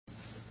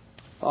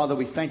Father,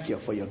 we thank you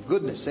for your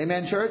goodness.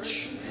 Amen, church?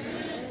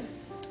 Amen.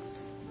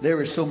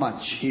 There is so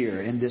much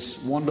here in this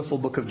wonderful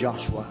book of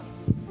Joshua.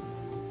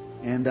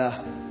 And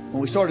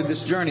when we started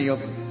this journey of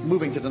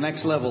moving to the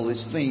next level,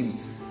 this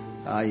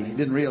theme, I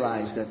didn't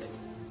realize that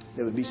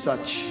there would be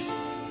such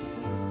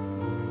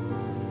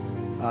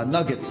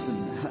nuggets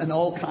and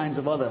all kinds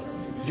of other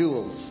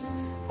jewels.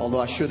 Although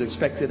I should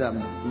expect it.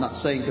 I'm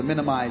not saying to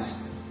minimize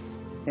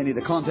any of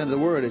the content of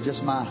the word. It's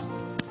just my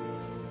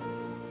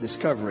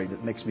discovery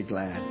that makes me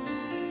glad.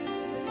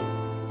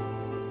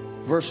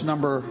 Verse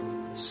number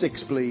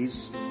 6,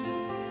 please.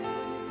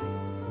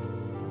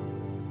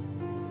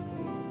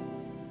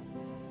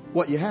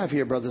 What you have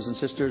here, brothers and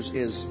sisters,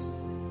 is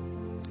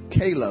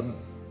Caleb,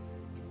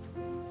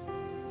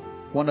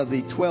 one of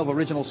the 12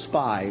 original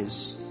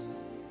spies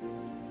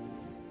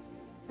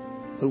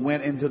who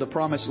went into the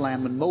promised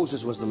land when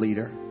Moses was the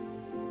leader.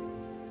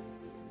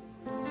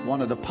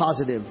 One of the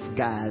positive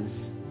guys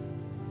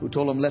who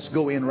told him, let's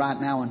go in right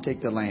now and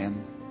take the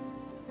land.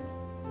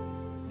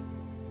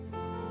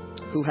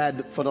 Who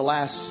had, for the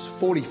last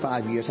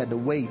 45 years, had to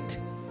wait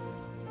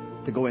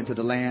to go into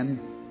the land.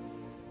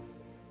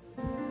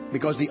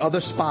 Because the other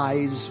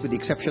spies, with the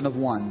exception of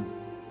one,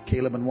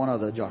 Caleb and one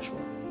other, Joshua,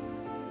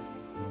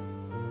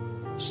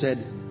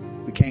 said,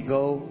 we can't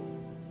go.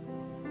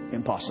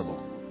 Impossible.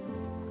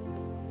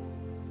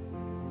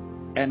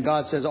 And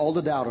God says all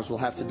the doubters will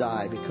have to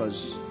die because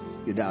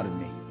you doubted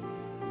me.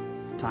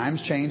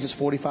 Times change. It's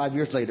 45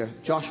 years later.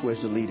 Joshua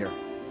is the leader.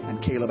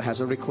 And Caleb has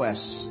a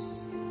request.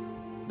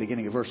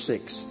 Beginning of verse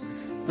 6.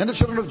 Then the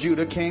children of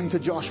Judah came to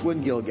Joshua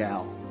in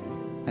Gilgal.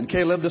 And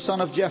Caleb, the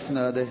son of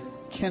Jephunneh, the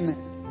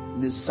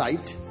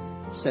Kenizzite,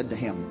 said to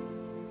him,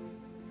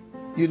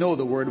 you know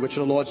the word which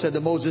the Lord said to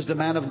Moses, the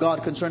man of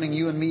God, concerning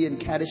you and me in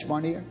Kadesh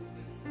Barnea.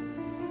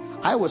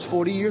 I was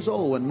 40 years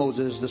old when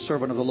Moses, the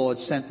servant of the Lord,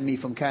 sent me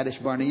from Kadesh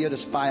Barnea to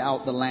spy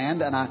out the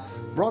land, and I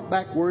brought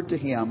back word to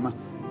him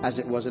as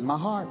it was in my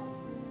heart.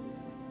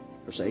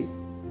 Verse 8.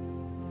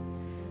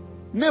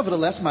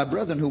 Nevertheless, my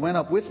brethren who went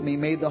up with me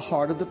made the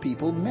heart of the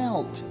people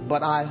melt,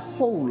 but I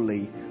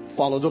wholly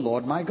followed the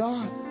Lord my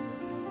God.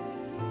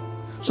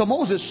 So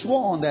Moses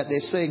swore on that day,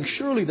 saying,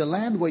 surely the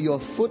land where your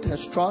foot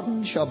has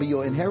trodden shall be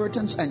your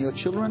inheritance and your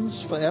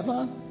children's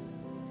forever,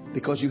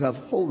 because you have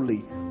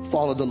wholly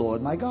followed the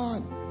Lord my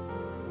God.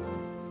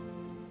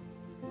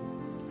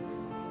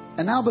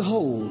 And now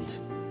behold,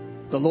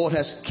 the Lord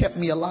has kept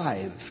me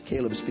alive,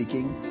 Caleb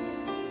speaking.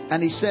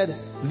 And he said,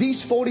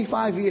 these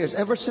 45 years,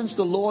 ever since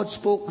the Lord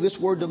spoke this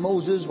word to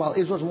Moses while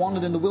Israel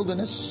wandered in the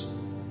wilderness.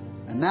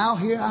 And now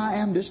here I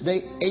am this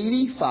day,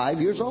 85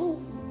 years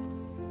old.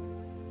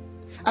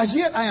 As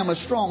yet I am as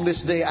strong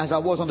this day as I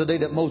was on the day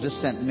that Moses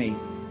sent me.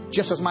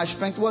 Just as my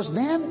strength was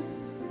then,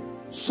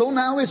 so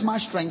now is my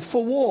strength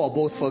for war,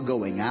 both for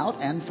going out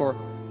and for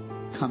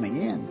coming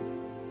in.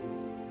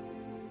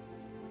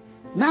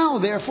 Now,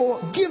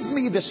 therefore, give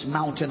me this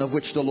mountain of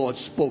which the Lord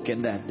spoke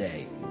in that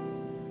day.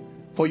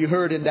 For you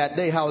heard in that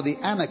day how the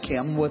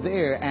Anakim were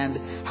there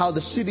and how the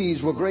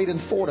cities were great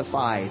and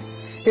fortified.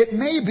 It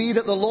may be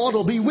that the Lord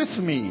will be with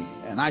me,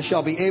 and I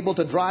shall be able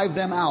to drive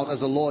them out,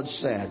 as the Lord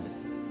said.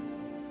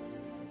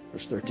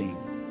 Verse 13.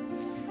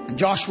 And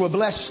Joshua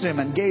blessed him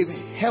and gave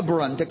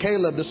Hebron to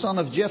Caleb, the son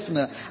of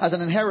Jephunneh, as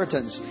an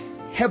inheritance.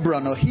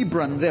 Hebron or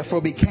Hebron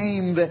therefore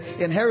became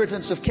the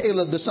inheritance of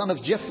Caleb, the son of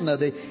Jephunneh,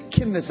 the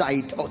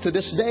Kenizzite, to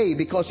this day,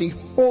 because he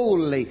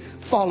wholly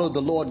followed the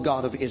Lord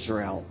God of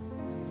Israel.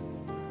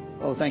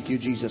 Oh, thank you,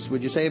 Jesus.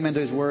 Would you say amen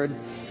to his word?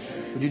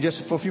 Would you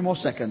just, for a few more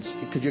seconds,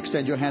 could you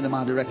extend your hand in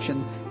my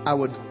direction? I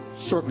would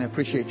certainly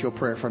appreciate your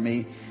prayer for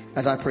me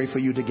as I pray for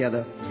you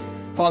together.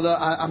 Father,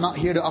 I'm not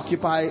here to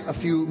occupy a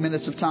few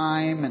minutes of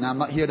time, and I'm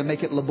not here to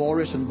make it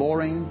laborious and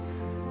boring.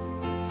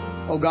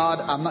 Oh God,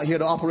 I'm not here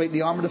to operate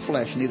the arm of the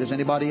flesh, neither is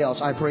anybody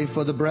else. I pray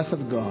for the breath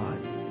of God.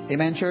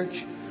 Amen, church?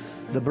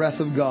 The breath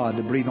of God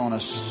to breathe on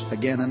us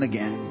again and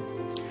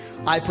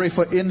again. I pray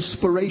for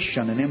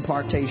inspiration and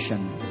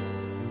impartation.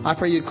 I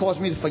pray you'd cause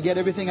me to forget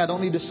everything I don't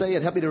need to say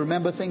and help me to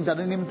remember things I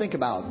didn't even think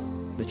about,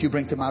 that you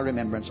bring to my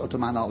remembrance or to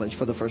my knowledge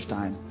for the first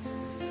time.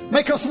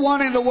 Make us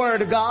one in the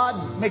Word,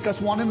 God. Make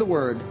us one in the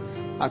Word.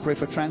 I pray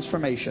for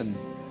transformation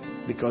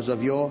because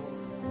of your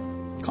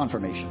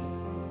confirmation.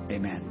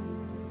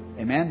 Amen.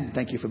 Amen.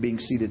 Thank you for being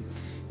seated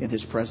in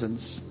his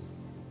presence.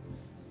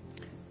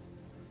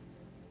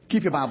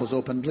 Keep your Bibles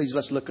open. Please,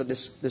 let's look at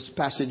this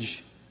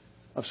passage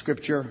of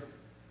Scripture.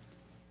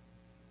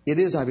 It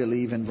is, I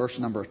believe, in verse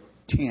number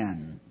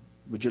 10.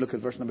 Would you look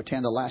at verse number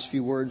 10, the last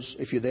few words?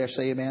 If you're there,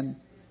 say amen.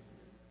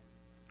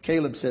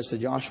 Caleb says to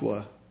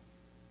Joshua,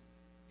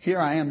 here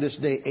I am this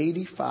day,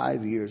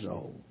 85 years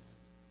old.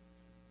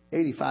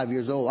 85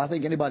 years old. I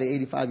think anybody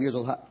 85 years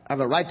old have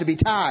a right to be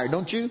tired,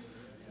 don't you?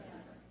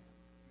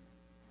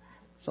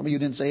 Some of you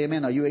didn't say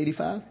amen. Are you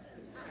 85?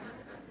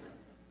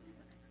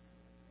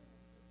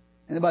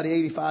 Anybody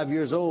 85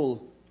 years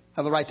old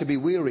have a right to be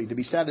weary, to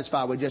be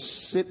satisfied with just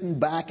sitting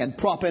back and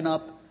propping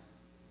up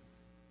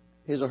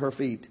his or her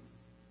feet.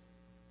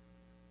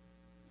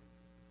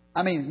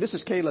 This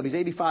is Caleb. He's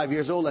 85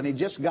 years old and he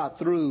just got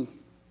through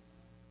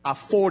a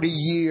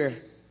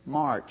 40-year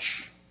march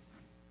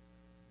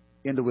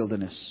in the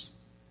wilderness.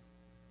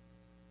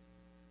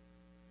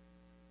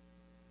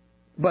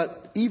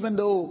 But even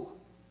though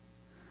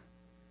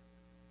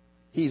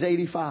he's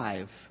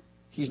 85,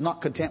 he's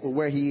not content with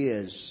where he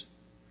is,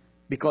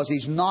 because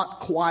he's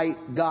not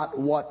quite got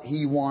what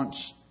he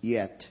wants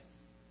yet.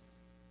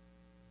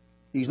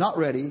 He's not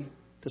ready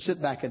to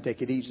sit back and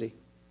take it easy.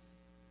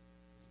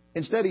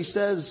 Instead, he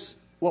says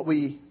what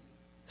we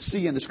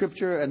see in the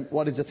scripture and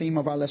what is the theme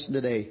of our lesson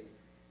today.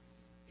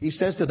 He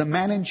says to the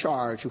man in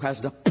charge who has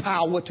the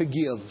power to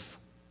give,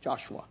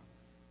 Joshua,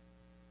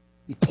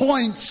 he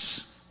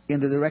points in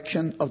the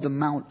direction of the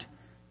mount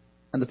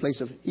and the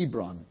place of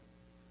Hebron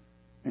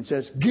and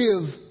says,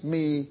 give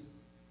me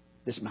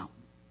this mountain.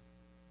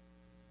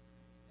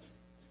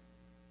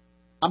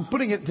 I'm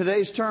putting it in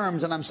today's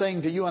terms, and I'm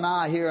saying to you and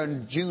I here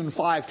on June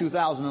 5,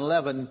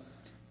 2011,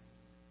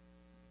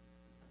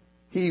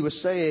 he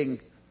was saying,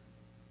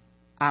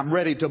 I'm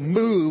ready to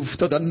move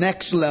to the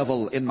next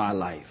level in my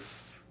life.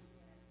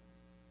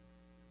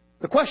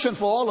 The question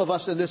for all of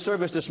us in this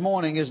service this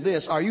morning is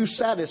this: are you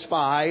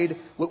satisfied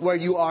with where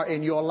you are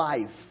in your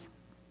life?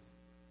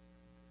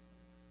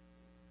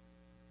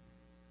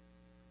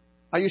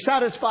 Are you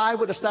satisfied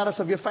with the status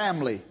of your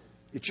family,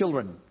 your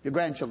children, your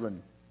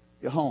grandchildren,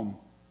 your home?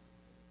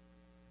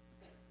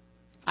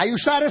 Are you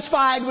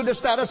satisfied with the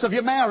status of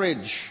your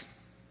marriage?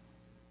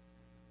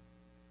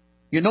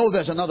 You know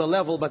there's another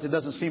level, but it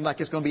doesn't seem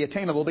like it's going to be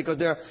attainable because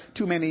there are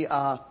too many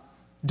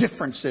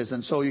differences.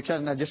 And so you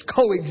cannot just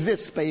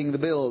coexist paying the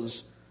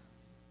bills.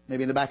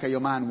 Maybe in the back of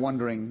your mind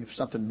wondering if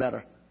something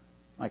better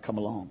might come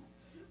along.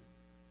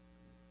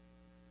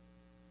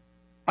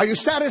 Are you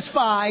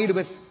satisfied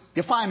with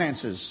your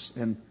finances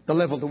and the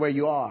level to where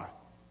you are?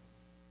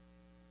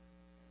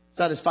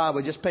 Satisfied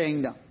with just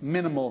paying the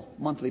minimal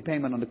monthly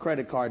payment on the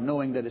credit card,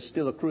 knowing that it's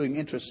still accruing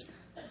interest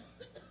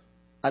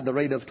at the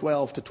rate of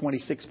 12 to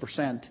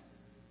 26%.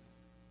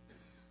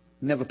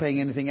 Never paying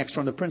anything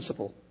extra on the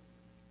principal.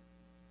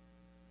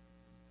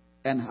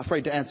 And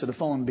afraid to answer the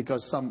phone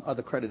because some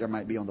other creditor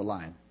might be on the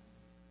line.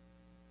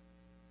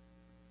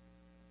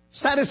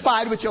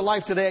 Satisfied with your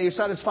life today? Are you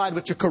satisfied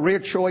with your career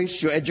choice,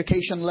 your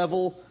education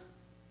level,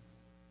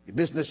 your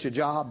business, your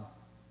job?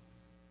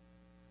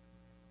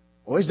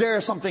 Or is there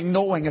something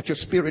knowing at your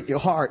spirit, your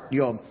heart,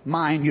 your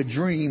mind, your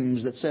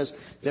dreams that says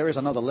there is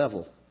another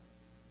level?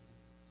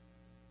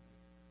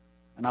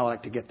 And I would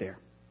like to get there.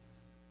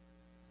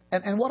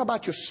 And what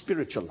about your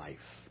spiritual life?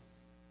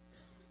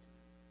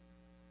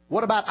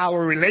 What about our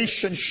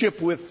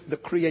relationship with the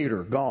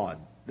Creator, God,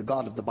 the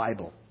God of the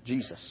Bible,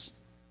 Jesus,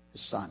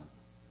 His Son?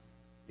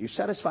 Are you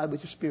satisfied with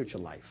your spiritual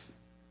life?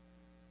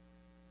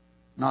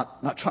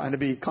 Not trying to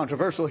be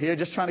controversial here,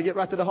 just trying to get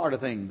right to the heart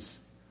of things.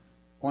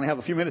 I only have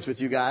a few minutes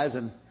with you guys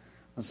and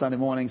on Sunday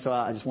morning, so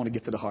I just want to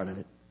get to the heart of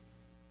it.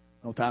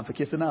 No time for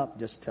kissing up,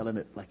 just telling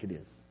it like it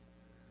is.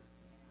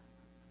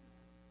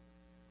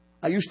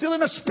 Are you still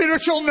in a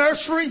spiritual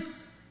nursery?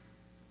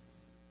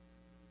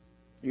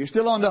 Are you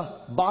still on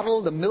the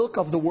bottle, the milk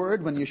of the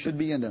Word, when you should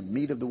be in the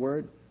meat of the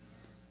Word?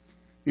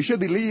 You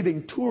should be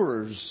leading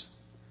tours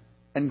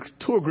and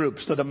tour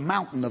groups to the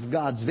mountain of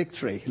God's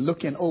victory,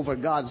 looking over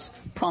God's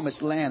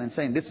promised land and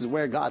saying, this is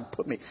where God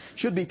put me.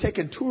 Should be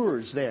taking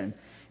tours there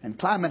and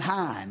climbing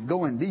high and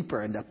going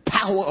deeper in the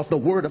power of the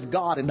Word of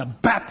God and the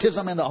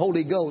baptism in the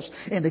Holy Ghost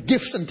and the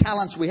gifts and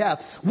talents we have.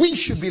 We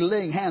should be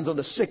laying hands on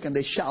the sick and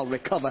they shall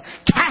recover.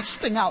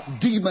 Casting out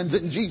demons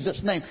in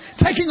Jesus' name.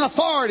 Taking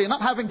authority,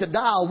 not having to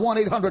dial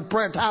 1-800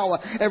 prayer tower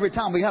every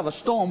time we have a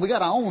storm. We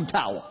got our own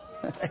tower.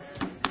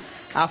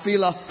 I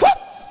feel a whoop!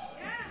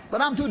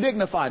 But I'm too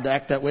dignified to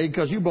act that way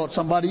because you brought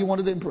somebody you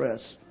wanted to impress.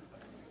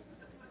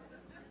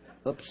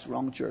 Oops,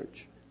 wrong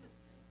church.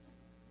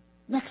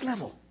 Next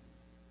level.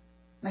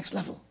 Next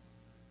level.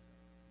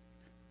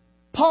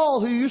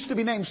 Paul, who used to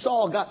be named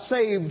Saul, got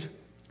saved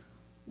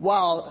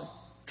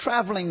while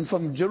traveling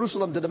from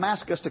Jerusalem to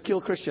Damascus to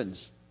kill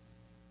Christians.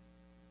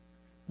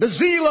 The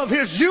zeal of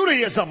his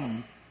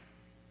Judaism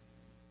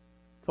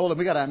told him,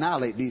 we got to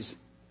annihilate these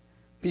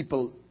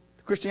people.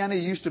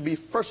 Christianity used to be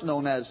first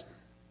known as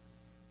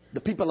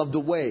the people of the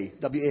way,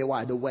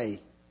 W-A-Y, the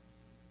way.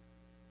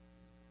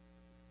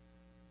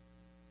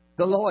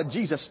 The Lord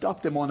Jesus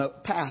stopped him on a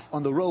path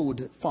on the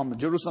road from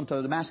Jerusalem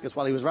to Damascus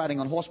while he was riding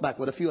on horseback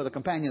with a few other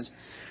companions.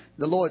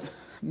 The Lord,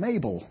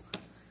 Mabel,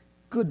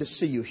 good to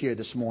see you here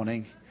this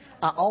morning.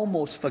 I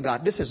almost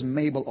forgot. This is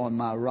Mabel on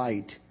my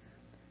right.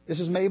 This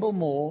is Mabel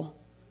Moore,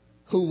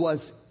 who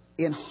was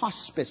in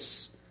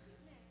hospice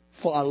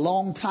for a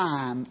long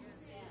time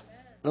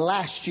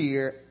last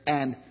year,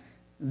 and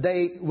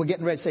they were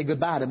getting ready to say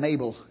goodbye to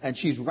Mabel, and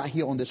she's right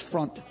here on this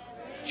front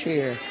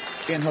chair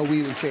in her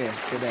wheelchair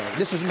today.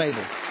 This is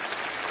Mabel.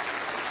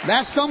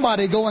 That's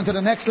somebody going to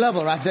the next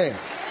level right there.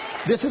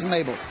 This is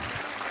Mabel.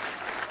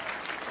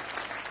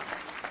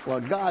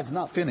 Well, God's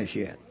not finished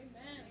yet.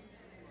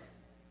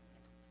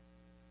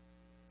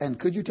 And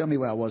could you tell me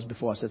where I was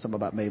before I said something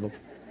about Mabel?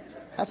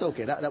 That's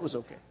okay. That was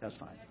okay. That's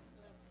fine.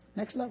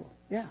 Next level.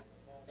 Yeah.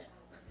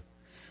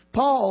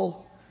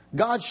 Paul,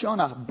 God shone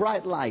a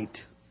bright light.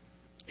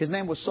 His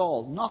name was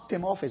Saul. Knocked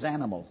him off his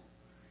animal.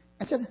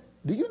 And said,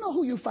 do you know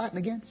who you're fighting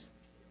against?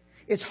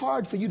 It's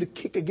hard for you to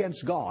kick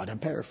against God. I'm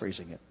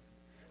paraphrasing it.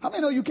 How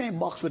many know you can't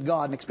box with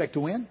God and expect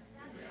to win?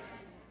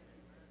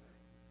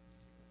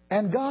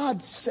 And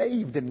God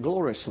saved him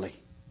gloriously.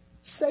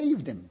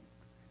 Saved him.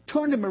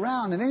 Turned him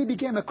around. And then he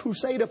became a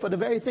crusader for the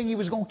very thing he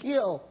was going to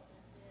kill.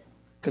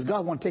 Because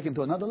God wanted to take him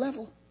to another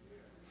level.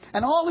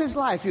 And all his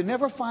life, you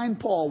never find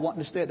Paul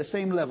wanting to stay at the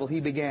same level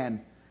he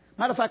began.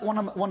 Matter of fact, one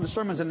of the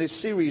sermons in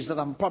this series that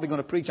I'm probably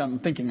going to preach, I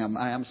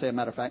am saying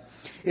matter of fact,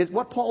 is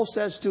what Paul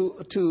says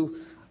to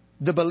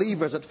the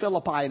believers at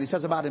Philippi, and he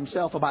says about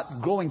himself,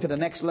 about growing to the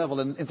next level.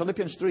 And in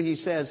Philippians 3, he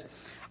says,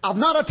 I've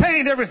not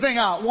attained everything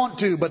I want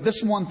to, but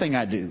this one thing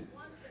I do.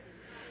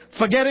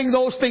 Forgetting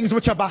those things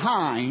which are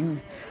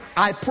behind,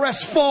 I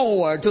press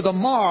forward to the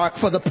mark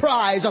for the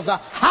prize of the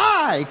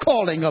high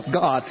calling of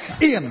God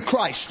in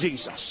Christ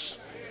Jesus.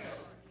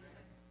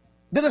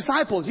 The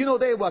disciples, you know,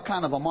 they were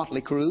kind of a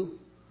motley crew.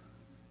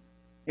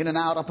 In and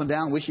out, up and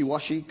down,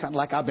 wishy-washy, kind of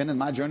like I've been in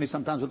my journey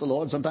sometimes with the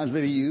Lord, sometimes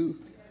maybe you.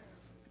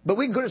 But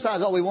we can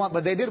criticize all we want,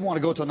 but they did want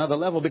to go to another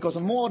level, because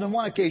on more than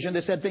one occasion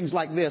they said things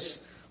like this: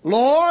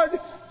 Lord,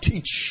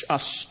 teach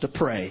us to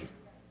pray.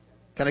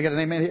 Can I get an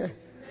amen here?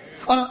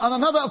 On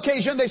another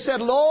occasion they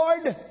said,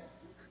 Lord,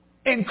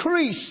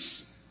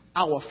 increase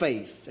our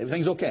faith.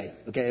 Everything's okay.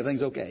 Okay,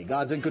 everything's okay.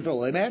 God's in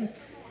control. Amen?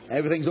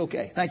 Everything's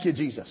okay. Thank you,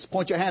 Jesus.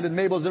 Point your hand in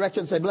Mabel's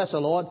direction and say, bless her,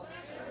 Lord.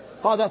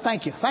 Father,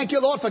 thank you. Thank you,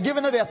 Lord, for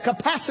giving her the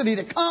capacity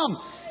to come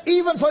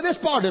even for this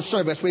part of the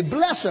service. We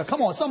bless her.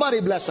 Come on,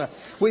 somebody bless her.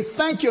 We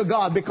thank you,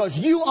 God, because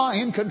you are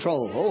in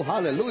control. Oh,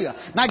 hallelujah.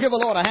 Now give the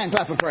Lord a hand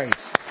clap of praise.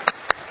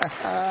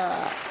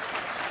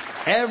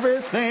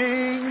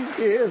 Everything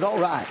is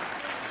all right.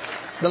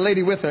 The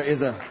lady with her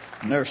is a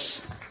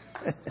nurse.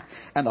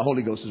 And the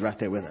Holy Ghost is right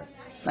there with her.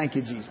 Thank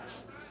you,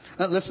 Jesus.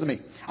 Now, listen to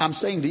me. I'm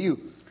saying to you,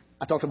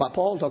 I talked about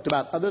Paul, talked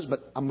about others,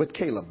 but I'm with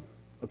Caleb.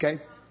 Okay?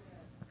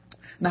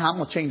 Now, I'm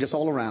going to change this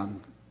all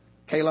around.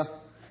 Kayla,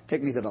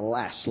 take me to the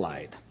last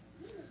slide.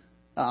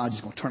 I'm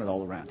just going to turn it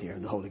all around here,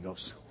 the Holy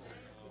Ghost.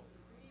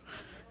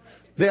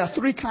 There are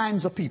 3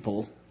 kinds of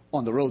people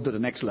on the road to the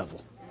next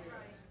level.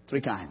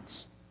 3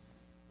 kinds.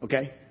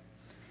 Okay?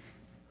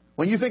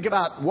 When you think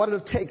about what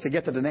it'll take to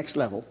get to the next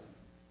level,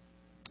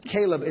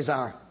 Caleb is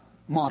our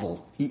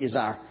model. He is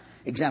our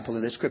example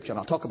in this scripture. And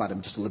I'll talk about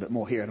him just a little bit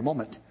more here in a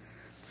moment.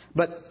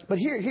 But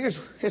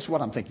here's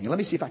what I'm thinking. Let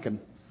me see if I can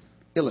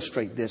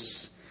illustrate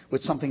this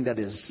with something that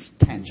is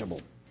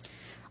tangible.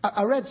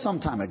 I read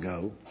some time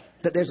ago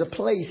that there's a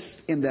place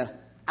in the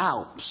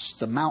Alps,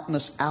 the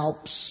mountainous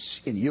Alps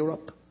in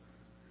Europe,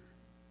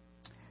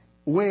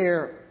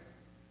 where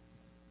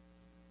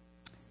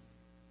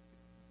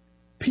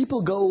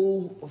people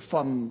go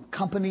from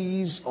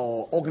companies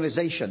or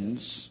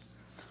organizations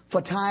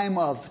for time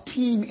of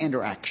team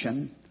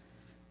interaction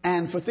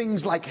and for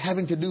things like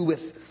having to do with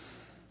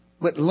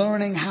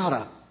learning how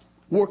to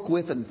work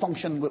with and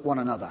function with one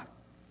another.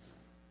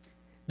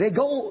 They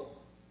go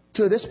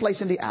to this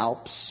place in the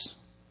Alps.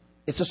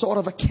 It's a sort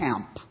of a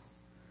camp.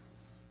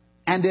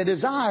 And their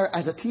desire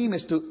as a team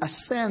is to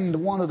ascend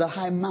one of the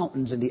high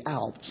mountains in the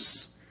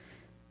Alps.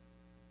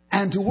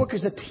 And to work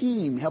as a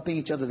team, helping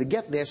each other to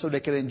get there so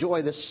they can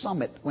enjoy the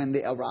summit when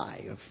they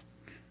arrive.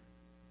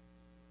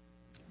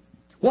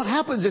 What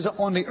happens is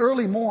on the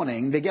early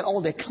morning, they get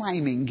all their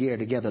climbing gear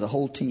together, the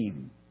whole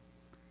team.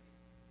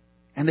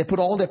 And they put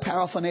all their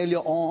paraphernalia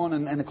on,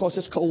 and of course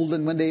it's cold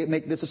and when they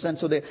make this ascent.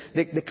 So they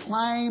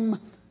climb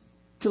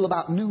till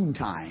about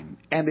noontime,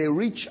 and they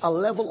reach a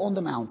level on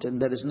the mountain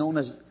that is known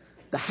as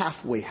the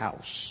halfway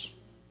house.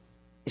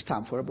 It's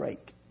time for a break.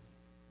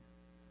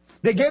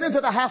 They get into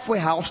the halfway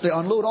house, they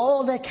unload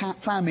all their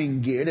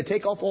climbing gear, they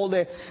take off all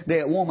their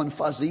warm and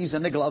fuzzies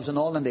and their gloves and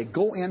all, and they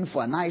go in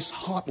for a nice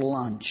hot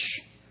lunch.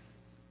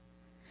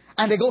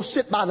 And they go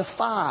sit by the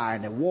fire,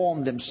 and they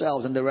warm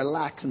themselves, and they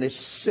relax, and they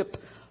sip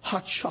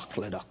hot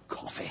chocolate or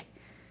coffee.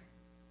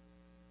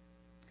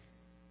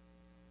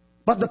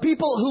 But the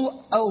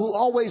people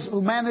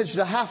who manage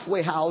the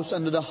halfway house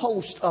and the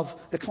host of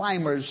the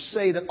climbers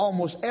say that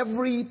almost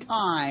every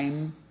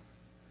time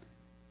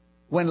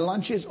when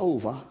lunch is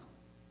over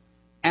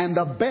and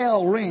the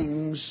bell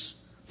rings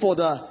for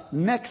the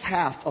next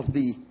half of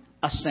the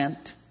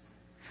ascent,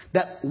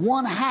 that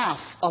one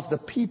half of the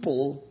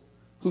people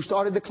who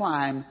started the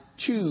climb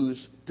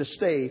choose to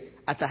stay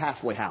at the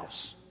halfway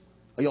house.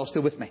 Are y'all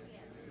still with me?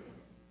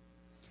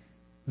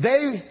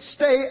 They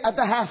stay at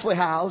the halfway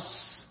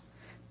house,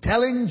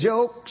 telling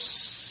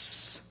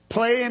jokes,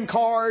 playing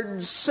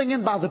cards,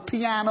 singing by the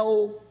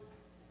piano,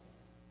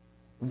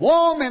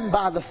 warming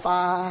by the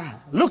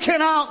fire, looking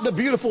out the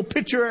beautiful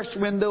picturesque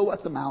window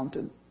at the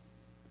mountain,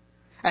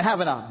 and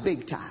having a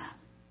big time.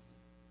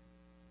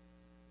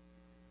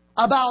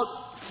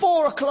 About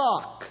 4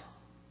 o'clock,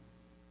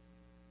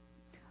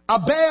 a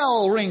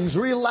bell rings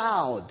real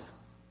loud,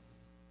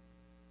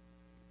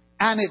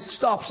 and it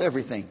stops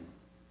everything.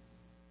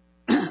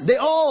 They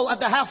all at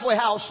the halfway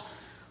house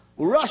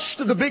rush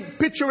to the big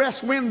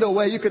picturesque window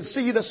where you could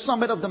see the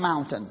summit of the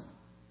mountain.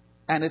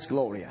 And it's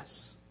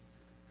glorious.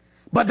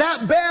 But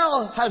that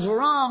bell has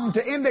rung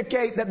to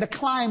indicate that the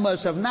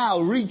climbers have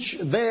now reached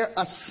their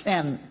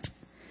ascent.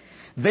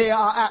 They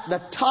are at the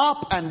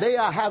top and they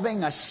are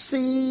having a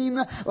scene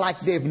like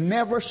they've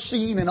never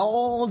seen in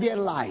all their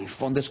life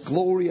on this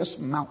glorious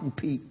mountain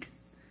peak.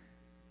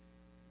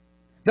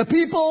 The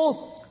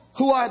people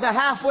who are at the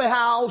halfway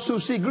house, who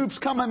see groups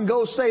come and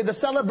go, say the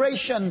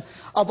celebration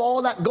of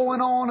all that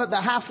going on at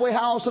the halfway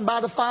house and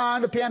by the fire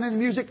and the piano and the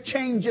music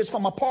changes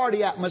from a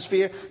party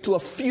atmosphere to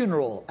a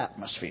funeral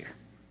atmosphere.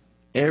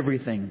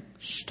 Everything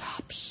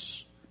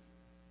stops.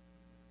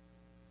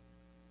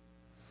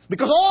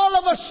 Because all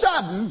of a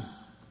sudden,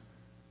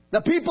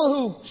 the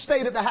people who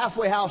stayed at the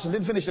halfway house and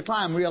didn't finish the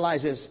climb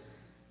realizes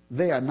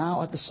they are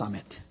now at the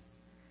summit.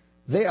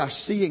 They are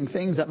seeing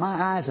things that my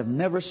eyes have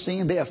never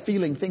seen. They are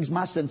feeling things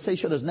my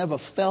sensation has never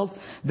felt.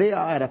 They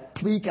are at a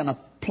peak and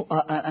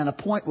a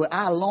point where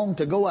I long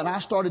to go and I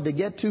started to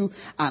get to,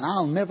 and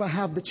I'll never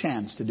have the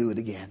chance to do it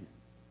again.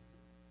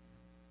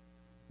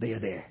 They are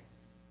there.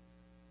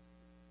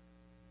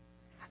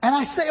 And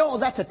I say all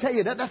that to tell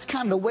you that that's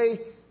kind of the way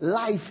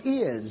life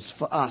is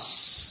for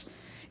us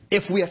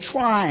if we are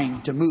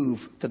trying to move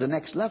to the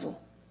next level.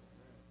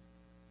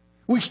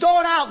 We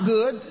start out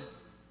good.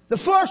 The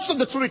first of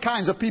the three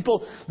kinds of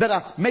people that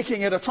are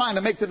making it or trying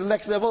to make it to the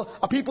next level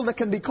are people that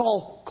can be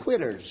called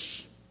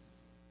quitters.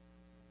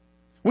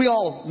 We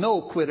all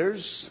know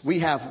quitters.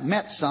 We have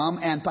met some,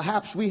 and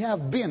perhaps we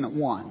have been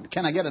one.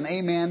 Can I get an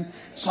amen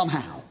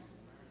somehow?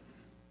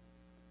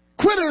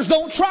 Quitters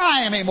don't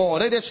try anymore.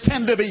 They just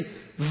tend to be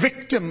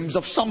victims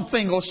of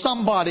something or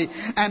somebody,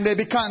 and they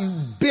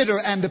become bitter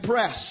and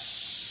depressed.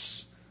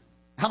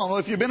 I don't know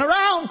if you've been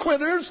around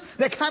quitters.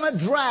 They kind of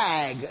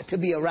drag to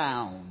be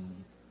around.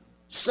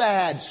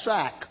 Sad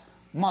sack,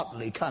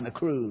 motley kind of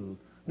crew.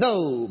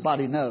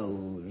 Nobody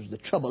knows the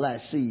trouble I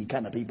see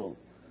kind of people.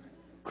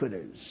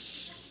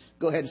 Quitters.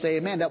 Go ahead and say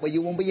amen. That way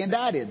you won't be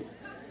indicted.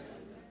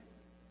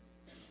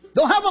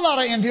 Don't have a lot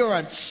of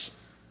endurance.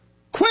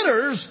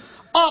 Quitters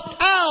opt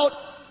out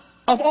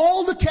of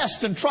all the tests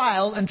and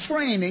trial and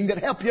training that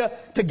help you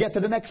to get to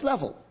the next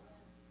level.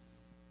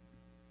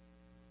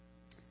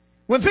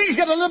 When things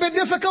get a little bit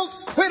difficult,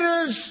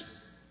 quitters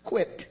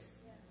quit.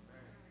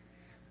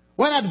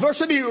 When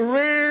adversity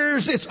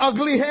rears its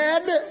ugly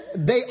head,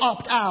 they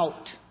opt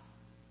out.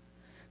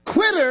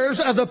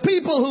 Quitters are the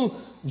people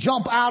who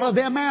jump out of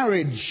their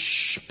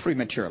marriage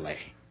prematurely.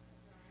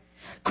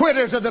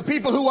 Quitters are the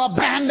people who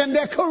abandon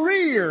their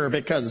career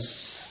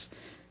because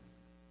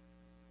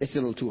it's a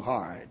little too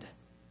hard.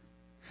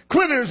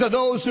 Quitters are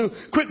those who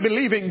quit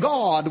believing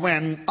God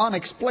when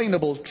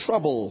unexplainable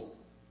trouble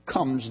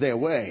comes their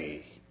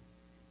way.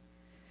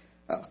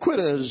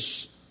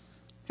 Quitters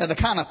are the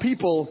kind of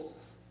people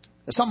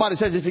that somebody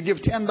says if you give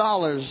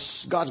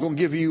 $10, God's going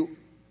to give you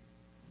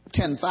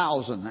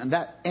 10,000. And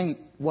that ain't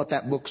what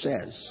that book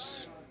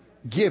says.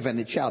 Given,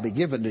 it shall be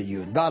given to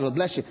you, and God will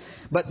bless you.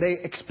 But they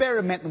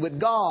experimenting with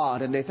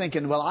God, and they're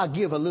thinking, well, I'll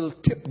give a little,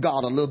 tip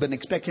God a little bit and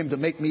expect Him to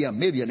make me a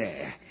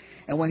millionaire.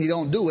 And when He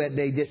don't do it,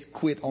 they just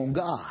quit on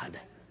God.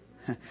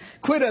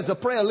 Quitters will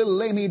pray a little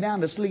lay me down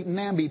to sleep,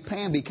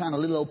 namby-pamby kind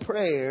of little old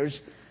prayers,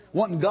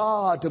 wanting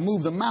God to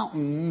move the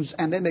mountains,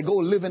 and then they go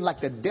living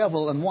like the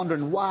devil and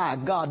wondering why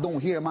God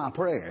don't hear my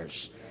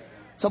prayers.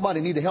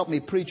 Somebody need to help me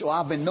preach, or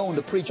I've been known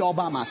to preach all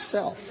by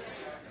myself.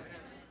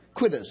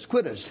 Quitters.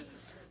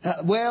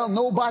 Well,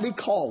 nobody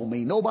called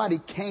me. Nobody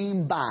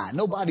came by.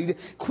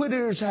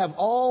 Quitters have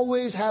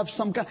always have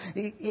some kind.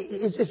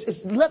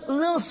 It's let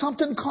little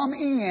something come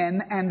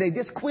in and they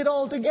just quit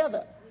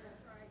altogether.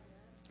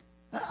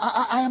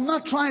 I am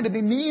not trying to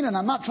be mean and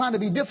I'm not trying to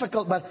be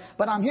difficult, but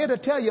I'm here to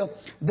tell you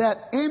that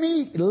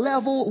any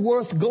level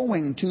worth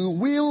going to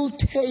will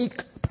take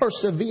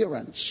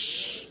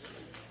perseverance,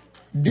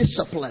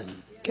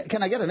 discipline.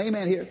 Can I get an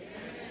amen here?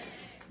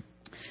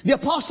 The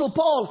Apostle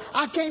Paul,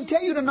 I can't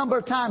tell you the number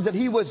of times that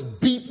he was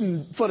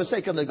beaten for the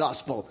sake of the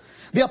gospel.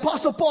 The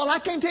Apostle Paul, I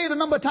can't tell you the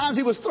number of times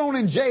he was thrown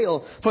in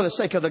jail for the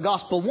sake of the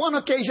gospel. One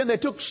occasion they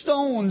took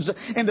stones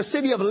in the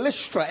city of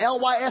Lystra,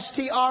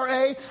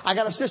 Lystra. I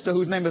got a sister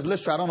whose name is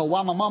Lystra. I don't know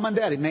why my mom and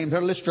daddy named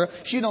her Lystra.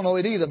 She don't know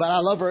it either, but I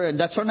love her and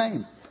that's her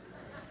name.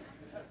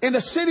 In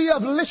the city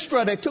of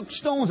Lystra, they took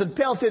stones and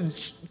pelted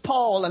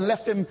Paul and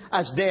left him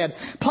as dead.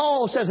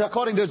 Paul says,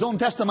 according to his own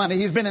testimony,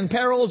 he's been in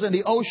perils in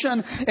the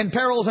ocean, in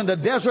perils in the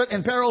desert,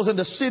 in perils in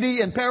the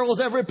city, in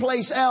perils every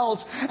place else.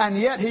 And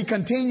yet he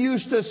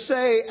continues to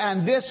say,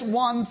 and this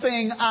one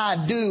thing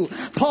I do.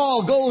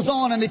 Paul goes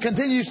on and he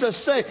continues to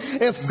say,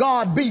 if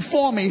God be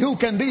for me, who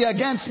can be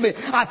against me?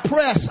 I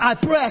press.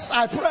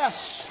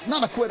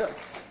 Not a quitter.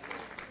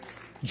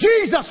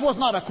 Jesus was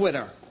not a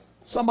quitter.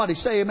 Somebody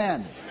say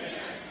amen.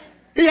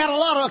 He had a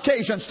lot of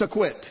occasions to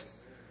quit.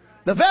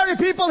 The very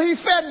people he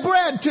fed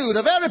bread to,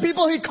 the very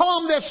people he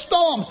calmed their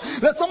storms,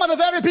 that some of the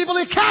very people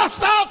he cast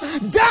out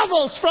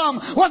devils from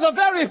were the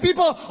very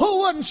people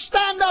who wouldn't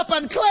stand up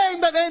and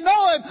claim that they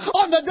know him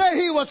on the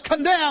day he was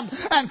condemned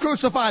and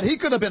crucified. He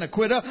could have been a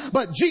quitter,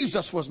 but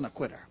Jesus wasn't a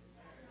quitter.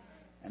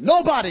 And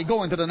nobody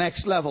going to the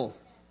next level,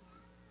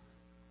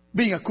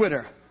 being a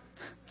quitter,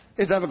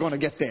 is ever going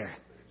to get there.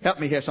 Help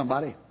me here,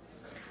 somebody.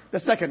 The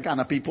second kind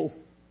of people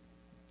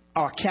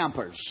are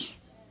campers.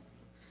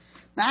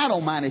 Now, I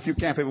don't mind if you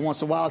camp every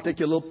once in a while. Take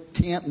your little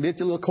tent and get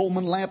your little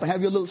Coleman lamp and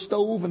have your little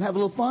stove and have a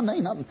little fun.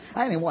 Ain't nothing.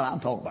 That ain't what I'm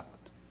talking about.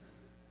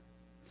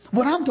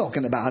 What I'm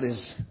talking about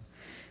is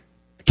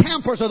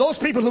campers are those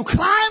people who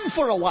climb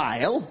for a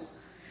while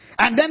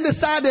and then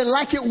decide they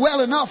like it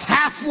well enough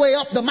halfway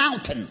up the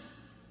mountain.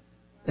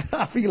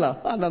 I feel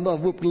another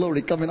whoop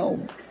glory coming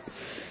on.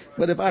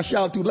 But if I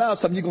shout too loud,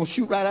 something you're going to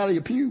shoot right out of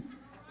your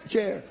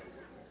chair.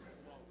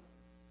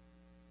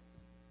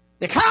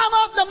 They climb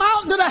up the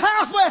mountain to the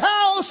halfway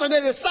house and they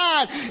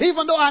decide,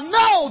 even though I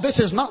know this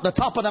is not the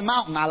top of the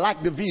mountain, I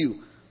like the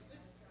view.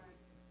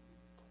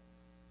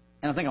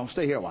 And I think I'll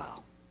stay here a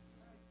while.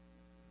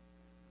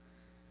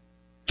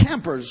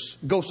 Campers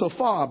go so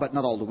far, but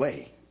not all the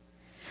way.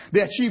 They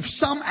achieve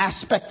some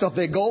aspect of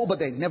their goal, but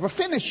they never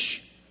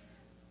finish.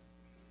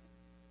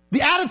 The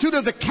attitude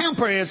of the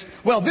camper is,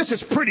 well, this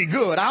is pretty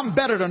good. I'm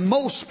better than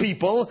most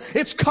people.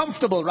 It's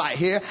comfortable right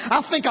here.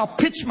 I think I'll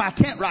pitch my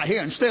tent right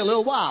here and stay a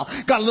little while.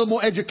 Got a little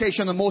more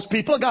education than most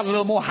people. Got a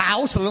little more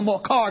house, a little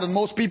more car than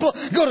most people.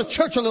 Go to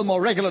church a little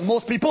more regular than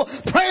most people.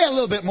 Pray a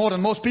little bit more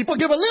than most people.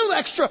 Give a little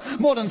extra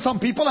more than some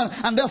people.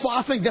 And therefore,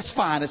 I think that's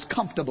fine. It's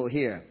comfortable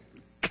here.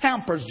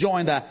 Campers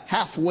join the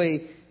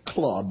halfway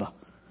club.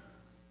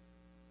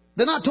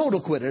 They're not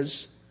total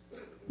quitters,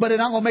 but they're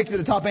not going to make it to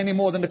the top any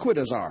more than the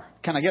quitters are.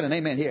 Can I get an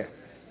amen here?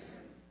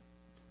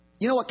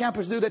 You know what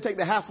campers do? They take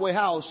the halfway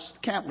house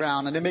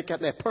campground and they make that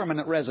their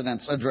permanent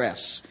residence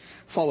address.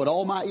 Forward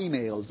all my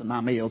emails and my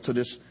mail to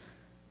this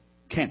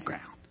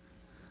campground.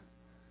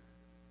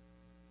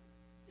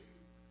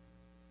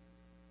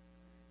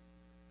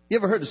 You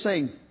ever heard the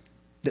saying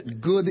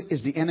that good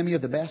is the enemy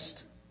of the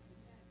best?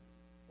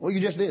 Well, you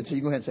just did, so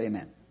you go ahead and say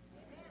amen.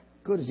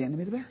 Good is the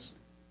enemy of the best.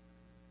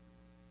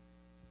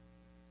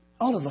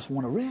 All of us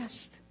want to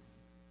rest.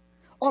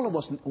 All of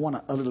us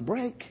want a little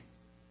break.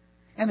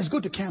 And it's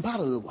good to camp out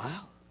a little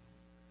while.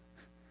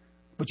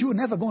 But you're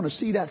never going to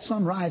see that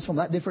sunrise from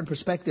that different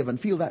perspective and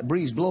feel that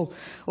breeze blow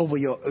over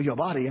your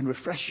body and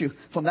refresh you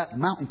from that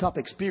mountaintop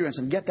experience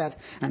and get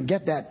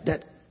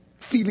that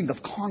feeling of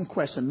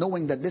conquest and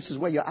knowing that this is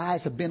where your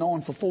eyes have been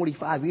on for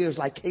 45 years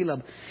like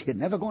Caleb. You're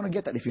never going to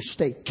get that if you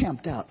stay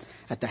camped out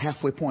at the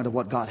halfway point of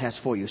what God has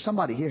for you.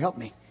 Somebody here, help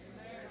me.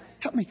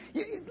 Help me.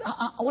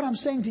 What I'm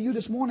saying to you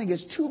this morning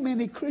is too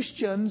many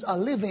Christians are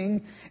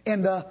living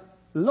in the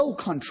low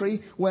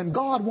country when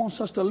God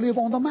wants us to live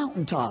on the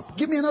mountaintop.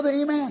 Give me another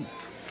amen.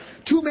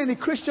 Too many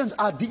Christians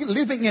are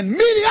living in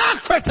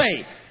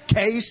mediocrity.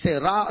 Que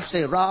sera,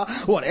 sera.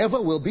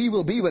 Whatever will be,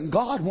 when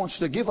God wants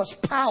to give us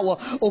power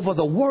over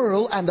the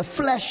world and the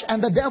flesh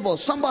and the devil.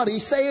 Somebody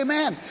say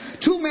amen.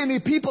 Too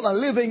many people are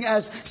living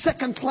as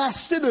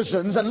second-class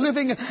citizens and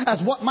living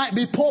as what might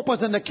be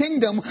paupers in the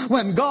kingdom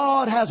when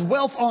God has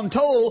wealth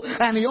untold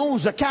and He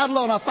owns the cattle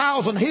on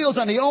 1,000 hills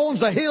and He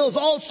owns the hills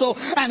also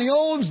and He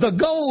owns the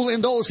gold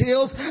in those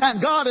hills. And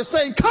God is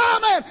saying,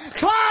 come and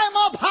climb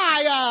up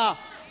higher.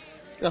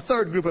 The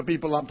third group of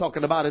people I'm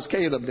talking about is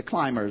Caleb, the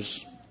climbers.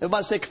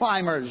 Everybody say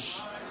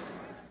climbers.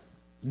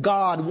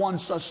 God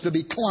wants us to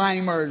be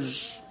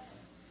climbers.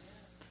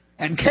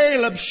 And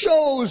Caleb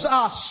shows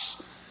us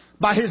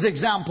by his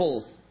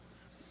example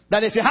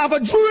that if you have a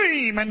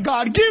dream and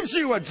God gives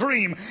you a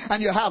dream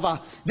and you have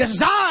a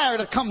desire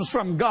that comes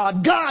from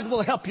God, God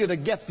will help you to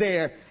get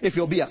there if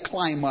you'll be a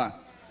climber.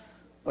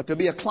 But to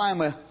be a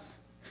climber,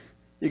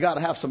 you got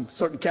to have some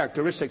certain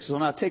characteristics. So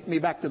now take me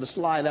back to the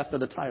slide after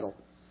the title.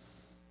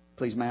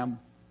 Please, ma'am.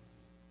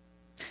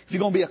 If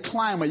you're going to be a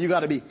climber, you got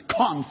to be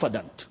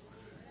confident.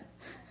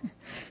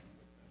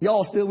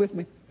 Y'all still with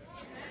me?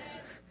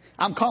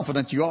 I'm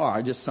confident you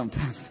are, just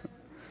sometimes.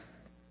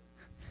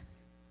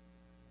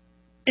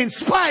 In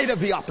spite of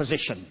the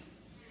opposition,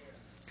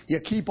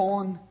 you keep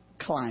on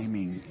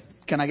climbing.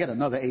 Can I get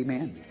another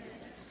amen?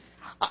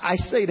 I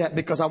say that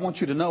because I want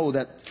you to know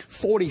that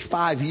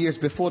 45 years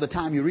before the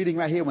time you're reading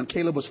right here, when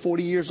Caleb was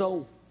 40 years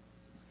old,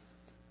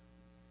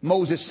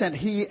 Moses sent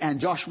he and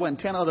Joshua and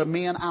 10 other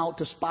men out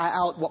to spy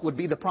out what would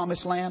be the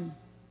promised land.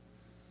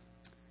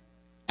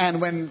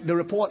 And when the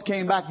report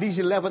came back, these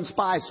 11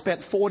 spies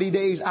spent 40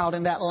 days out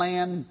in that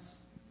land,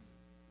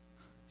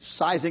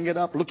 sizing it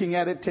up, looking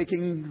at it,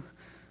 taking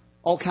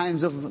all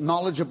kinds of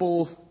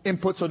knowledgeable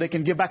input so they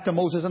can give back to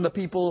Moses and the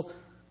people.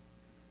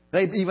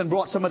 They even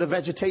brought some of the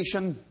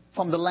vegetation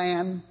from the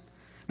land.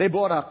 They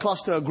brought a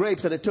cluster of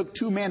grapes that it took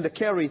 2 men to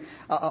carry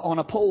on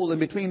a pole in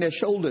between their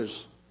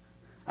shoulders.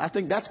 I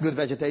think that's good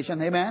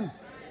vegetation. Amen.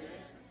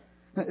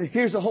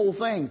 Here's the whole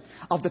thing.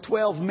 Of the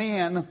 12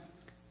 men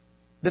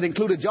that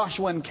included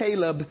Joshua and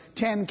Caleb,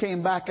 10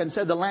 came back and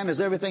said the land is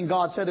everything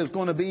God said it was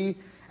going to be.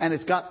 and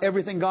it's got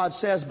everything God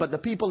says, but the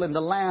people in the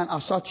land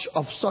are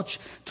of such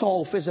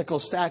tall physical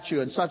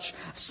stature and such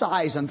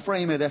size and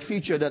frame of their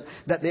feature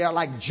that they are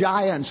like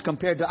giants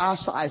compared to our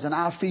size and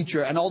our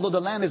feature. And although the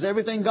land is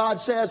everything God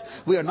says,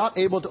 we are not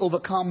able to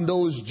overcome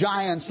those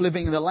giants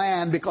living in the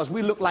land because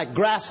we look like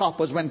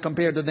grasshoppers when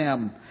compared to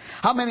them.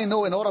 How many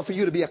know in order for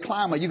you to be a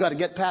climber, you got to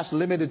get past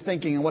limited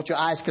thinking and what your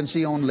eyes can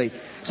see only?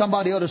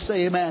 Somebody ought to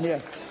say amen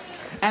here.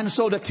 And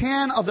so the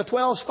 10 of the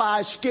 12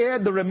 spies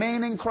scared the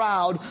remaining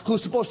crowd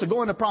who's supposed to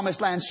go into promised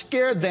land,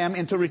 scared them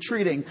into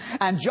retreating.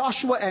 And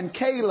Joshua and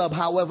Caleb,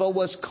 however,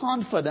 was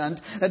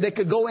confident that they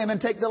could go in and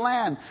take the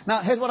land.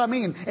 Now, here's what I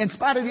mean. In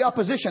spite of the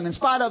opposition, in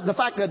spite of the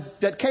fact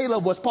that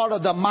Caleb was part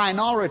of the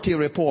minority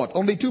report,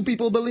 only 2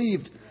 people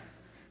believed.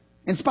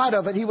 In spite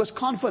of it, he was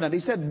confident.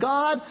 He said,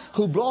 God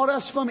who brought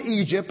us from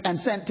Egypt and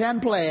sent 10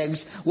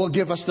 plagues will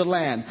give us the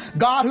land.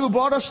 God who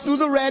brought us through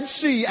the Red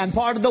Sea and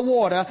parted the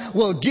water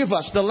will give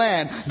us the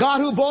land.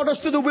 God who brought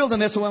us to the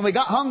wilderness, when we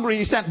got hungry,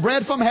 He sent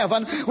bread from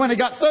heaven. When we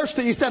got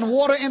thirsty, He sent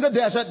water in the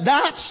desert.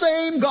 That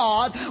same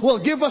God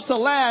will give us the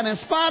land. In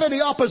spite of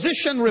the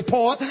opposition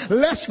report,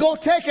 let's go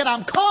take it.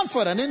 I'm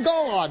confident in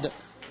God.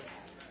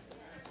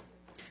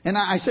 And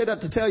I say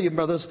that to tell you,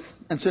 brothers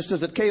and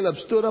sisters, that Caleb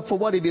stood up for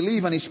what he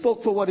believed and he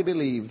spoke for what he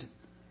believed.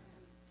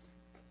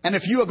 And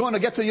if you are going to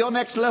get to your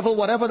next level,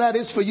 whatever that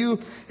is for you,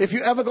 if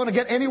you're ever going to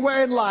get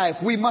anywhere in life,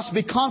 we must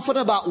be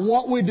confident about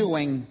what we're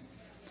doing.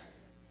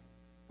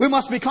 We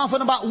must be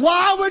confident about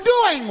why we're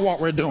doing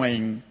what we're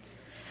doing.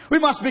 We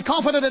must be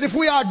confident that if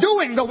we are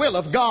doing the will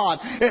of God,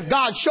 if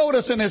God showed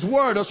us in His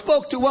Word or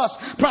spoke to us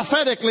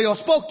prophetically or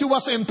spoke to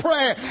us in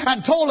prayer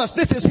and told us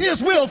this is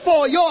His will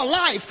for your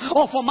life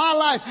or for my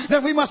life,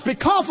 then we must be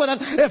confident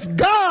if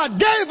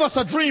God gave us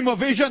a dream or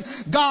vision,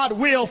 God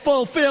will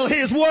fulfill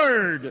His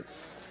Word.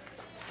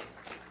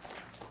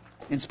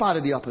 In spite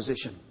of the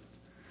opposition.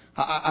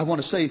 I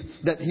want to say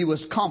that he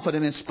was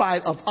confident in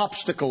spite of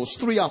obstacles.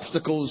 3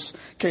 obstacles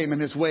came in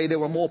his way. There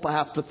were more,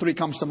 perhaps, but 3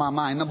 comes to my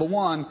mind. Number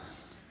 1,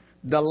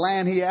 the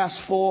land he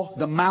asked for,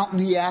 the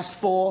mountain he asked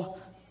for,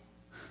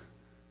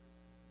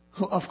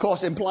 of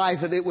course,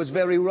 implies that it was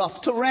very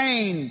rough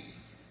terrain.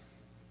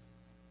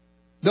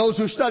 Those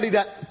who study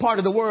that part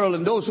of the world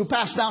and those who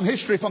pass down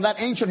history from that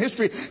ancient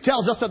history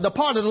tells us that the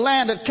part of the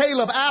land that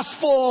Caleb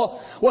asked for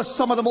was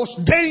some of the most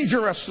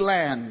dangerous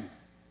land.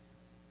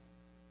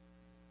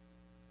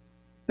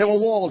 There were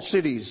walled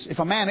cities. If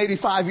a man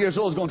 85 years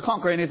old is going to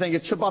conquer anything,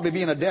 it should probably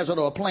be in a desert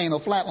or a plain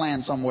or flat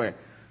land somewhere.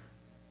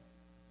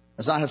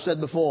 As I have said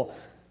before.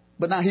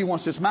 But now he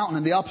wants this mountain,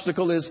 and the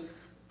obstacle is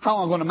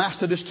how am I going to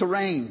master this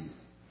terrain?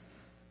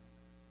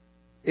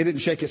 It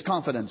didn't shake his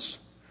confidence.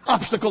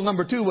 Obstacle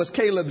number 2 was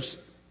Caleb's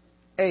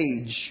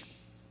age.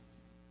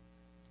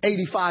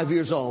 85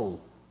 years old.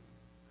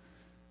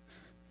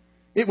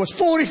 It was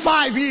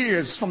 45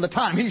 years from the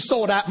time he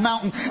saw that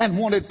mountain and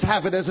wanted to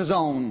have it as his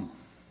own.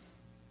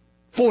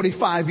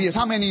 45 years.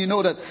 How many of you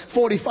know that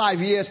 45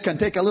 years can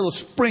take a little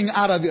spring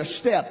out of your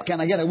step?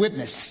 Can I get a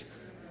witness?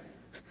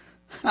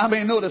 How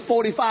many know that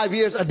 45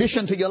 years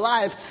addition to your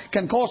life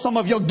can cause some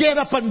of your get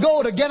up and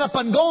go to get up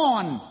and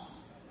gone?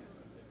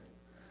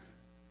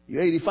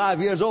 You're 85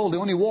 years old. The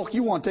only walk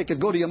you want to take is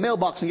go to your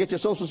mailbox and get your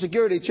Social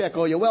Security check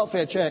or your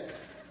welfare check.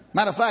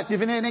 Matter of fact, if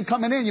it ain't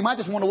coming in, you might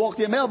just want to walk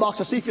to your mailbox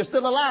to see if you're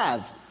still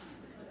alive.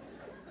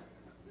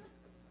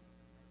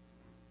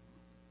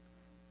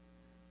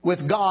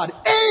 With God,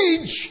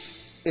 age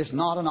is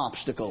not an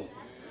obstacle.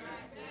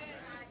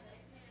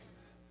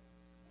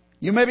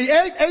 You may be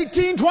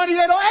 18, 28, or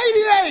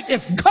 88.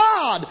 If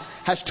God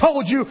has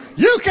told you,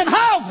 you can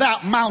have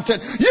that mountain.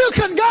 You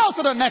can go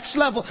to the next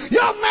level.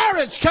 Your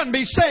marriage can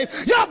be saved.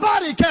 Your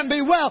body can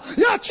be well.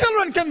 Your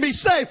children can be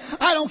saved.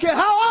 I don't care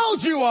how old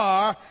you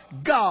are.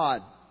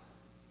 God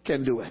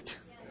can do it.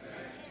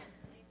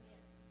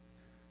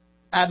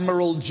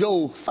 Admiral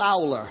Joseph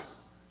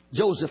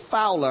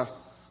Fowler,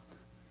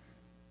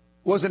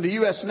 was in the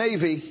U.S.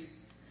 Navy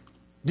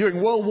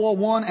during World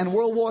War I and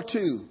World War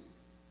II.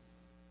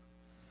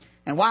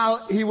 And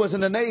while he was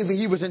in the Navy,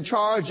 he was in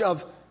charge of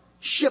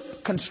ship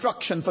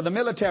construction for the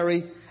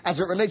military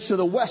as it relates to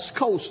the west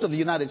coast of the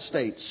United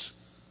States.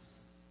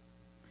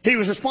 He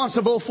was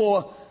responsible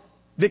for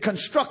the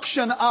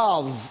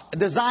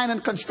design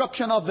and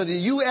construction of the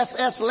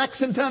USS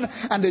Lexington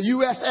and the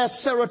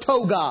USS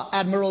Saratoga.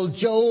 Admiral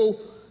Joe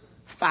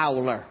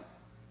Fowler.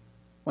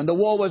 When the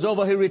war was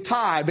over, he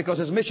retired because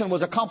his mission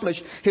was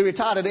accomplished. He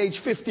retired at age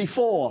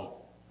 54.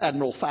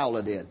 Admiral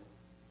Fowler did.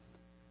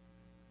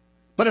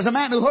 But as a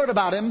man who heard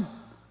about him,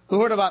 who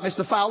heard about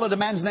Mr. Fowler, the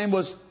man's name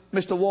was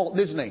Mr. Walt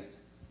Disney.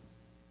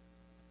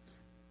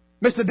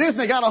 Mr.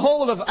 Disney got a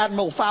hold of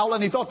Admiral Fowler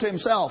and he thought to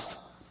himself,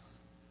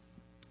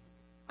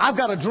 I've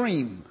got a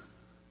dream.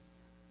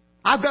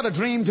 I've got a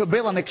dream to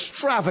build an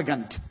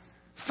extravagant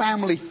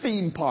family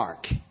theme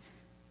park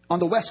on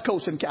the West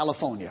Coast in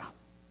California.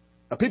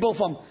 People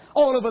from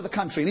all over the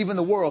country and even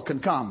the world can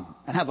come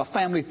and have a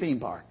family theme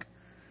park.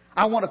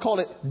 I want to call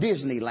it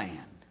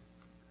Disneyland.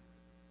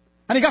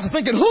 And he got to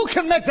thinking, who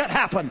can make that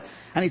happen?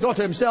 And he thought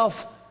to himself,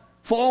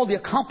 for all the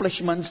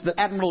accomplishments that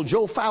Admiral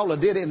Joe Fowler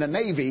did in the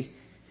Navy,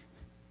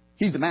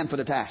 He's the man for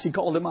the task. He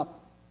called him up.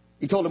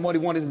 He told him what he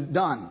wanted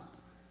done.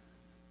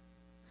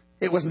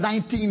 It was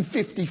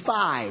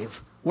 1955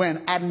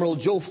 when Admiral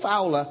Joe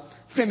Fowler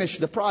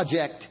finished the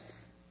project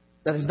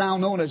that is now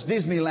known as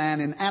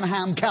Disneyland in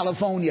Anaheim,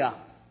 California.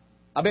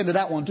 I've been to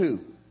that one too.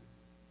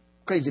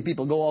 Crazy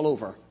people go all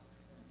over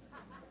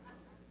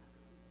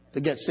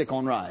to get sick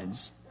on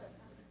rides.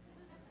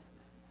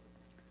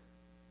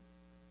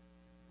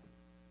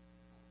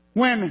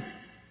 When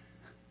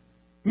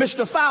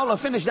Mr. Fowler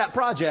finished that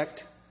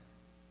project,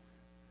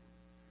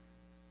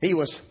 he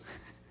was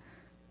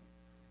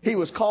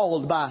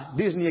called by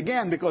Disney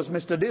again because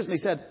Mr. Disney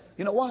said,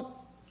 you know what?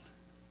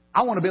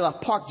 I want to build a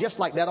park just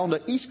like that on the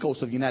east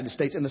coast of the United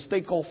States in a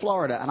state called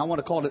Florida, and I want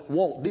to call it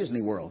Walt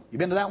Disney World. You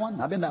been to that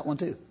one? I've been to that one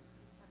too.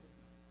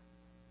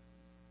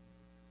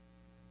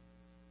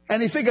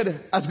 And he figured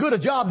as good a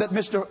job that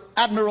Mr.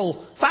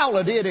 Admiral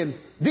Fowler did in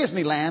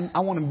Disneyland, I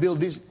want him to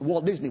build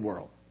Walt Disney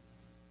World.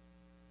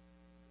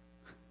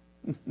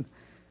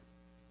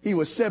 He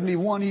was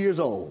 71 years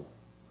old.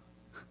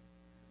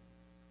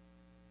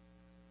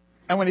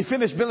 And when he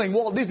finished building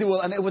Walt Disney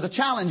World, and it was a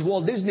challenge,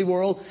 Walt Disney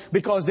World,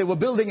 because they were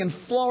building in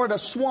Florida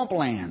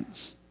swamplands.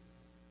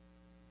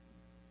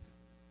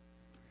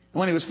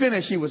 When he was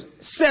finished, he was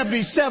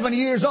 77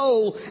 years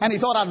old, and he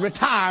thought, I'd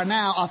retire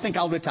now. I think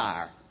I'll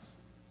retire.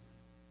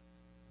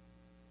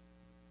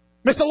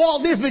 Mr.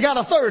 Walt Disney got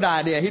a third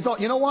idea. He thought,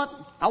 you know what?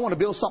 I want to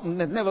build something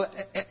that never,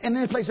 in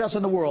any place else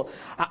in the world.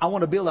 I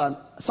want to build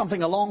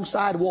something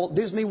alongside Walt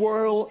Disney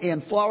World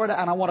in Florida,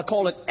 and I want to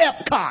call it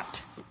Epcot.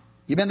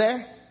 You been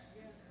there?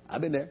 I've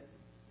been there.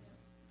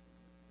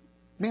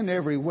 Been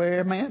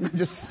everywhere, man.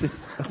 Just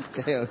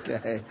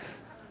okay.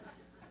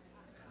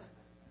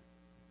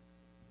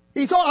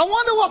 He thought, I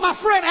wonder what my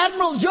friend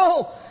Admiral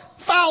Joe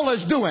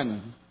Fowler's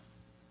doing.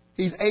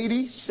 He's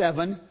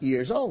 87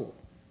 years old.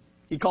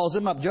 He calls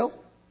him up, Joe,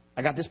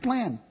 I got this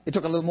plan. It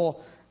took a little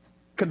more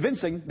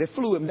convincing. They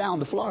flew him down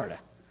to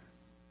Florida.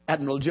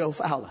 Admiral Joe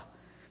Fowler.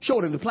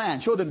 Showed him the plan,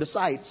 showed him the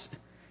sites,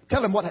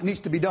 tell him what needs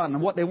to be done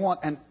and what they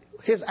want. And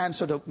his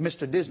answer to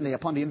Mr. Disney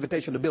upon the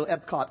invitation to build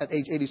Epcot at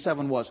age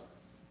 87 was,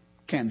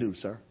 can do,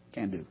 sir,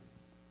 can do.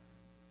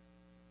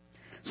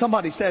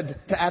 Somebody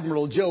said to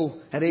Admiral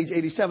Joe at age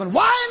 87,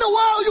 why in the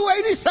world are you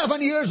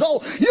 87 years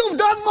old? You've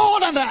done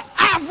more than the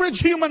average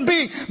human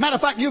being. Matter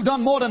of fact, you've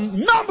done more than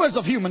numbers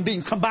of human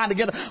beings combined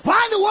together.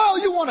 Why in the world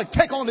you want to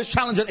take on this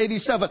challenge at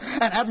 87?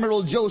 And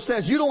Admiral Joe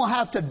says, you don't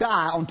have to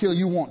die until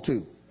you want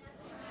to.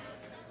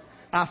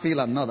 I feel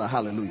another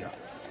hallelujah.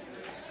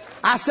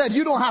 I said,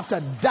 you don't have to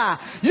die.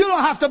 You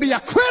don't have to be a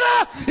quitter.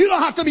 You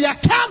don't have to be a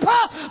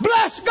camper.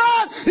 Bless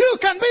God, you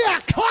can be a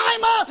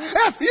climber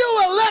if you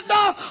will let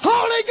the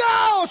Holy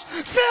Ghost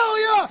fill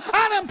you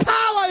and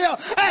empower you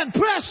and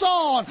press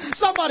on.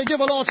 Somebody give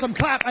the Lord some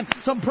clap and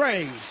some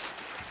praise.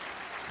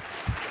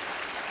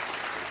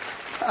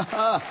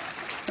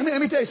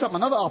 Let me tell you something.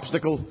 Another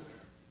obstacle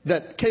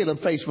that Caleb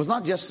faced was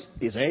not just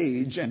his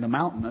age and the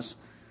mountainous,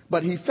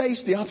 but he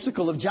faced the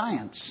obstacle of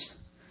giants.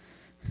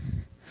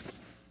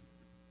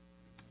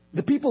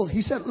 The people,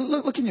 he said,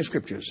 look in your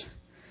scriptures.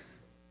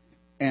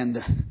 And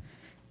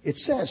it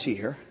says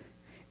here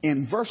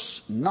in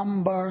verse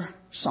number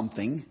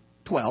something,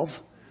 12.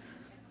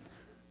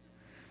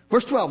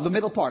 Verse 12, the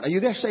middle part. Are you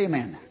there? Say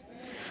amen.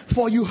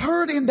 For you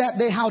heard in that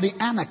day how the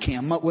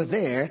Anakim were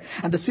there,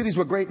 and the cities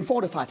were great and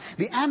fortified.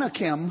 The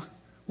Anakim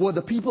were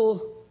the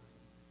people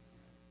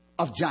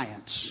of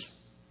giants.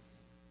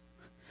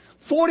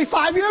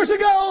 45 years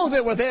ago,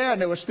 they were there,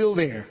 and they were still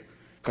there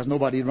because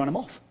nobody had run them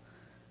off.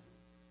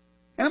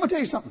 And I'm going to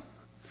tell you something.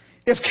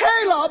 If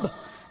Caleb,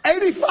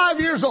 85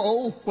 years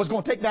old, was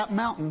going to take that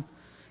mountain,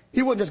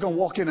 he wasn't just going to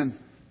walk in and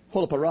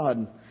pull up a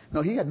rod.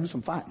 No, he had to do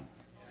some fighting.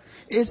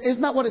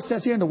 Isn't that what it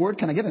says here in the Word?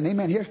 Can I get an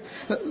amen here?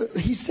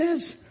 He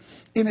says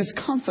in his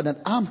confident,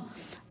 I'm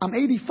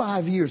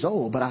 85 years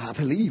old, but I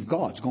believe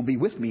God's going to be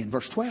with me in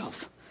verse 12.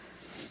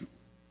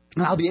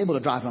 And I'll be able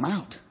to drive him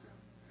out.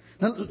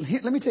 Now,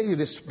 let me tell you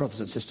this,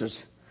 brothers and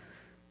sisters.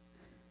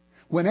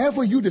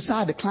 Whenever you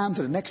decide to climb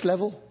to the next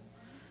level,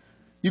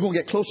 you're going to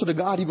get closer to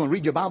God. You're going to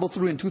read your Bible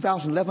through in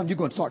 2011. You're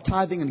going to start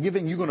tithing and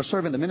giving. You're going to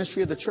serve in the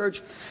ministry of the church.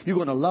 You're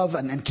going to love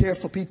and care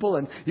for people.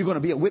 And you're going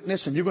to be a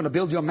witness. And you're going to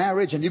build your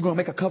marriage. And you're going to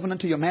make a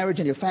covenant to your marriage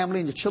and your family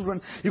and your children.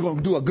 You're going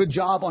to do a good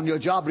job on your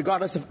job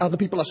regardless if other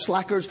people are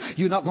slackers.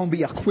 You're not going to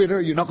be a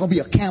quitter. You're not going to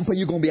be a camper.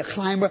 You're going to be a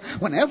climber.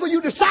 Whenever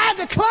you decide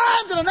to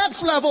climb to the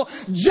next level,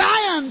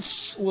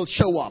 giants will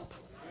show up.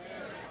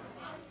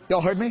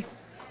 Y'all heard me?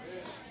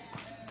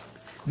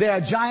 There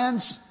are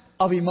giants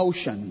of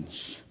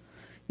emotions.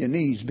 Your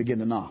knees begin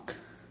to knock.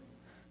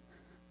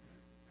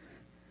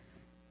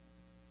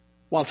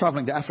 While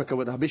traveling to Africa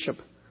with our bishop,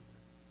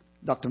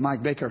 Dr.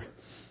 Mike Baker,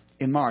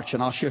 in March,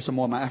 and I'll share some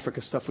more of my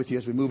Africa stuff with you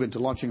as we move into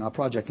launching our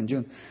project in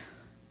June,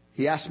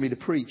 he asked me to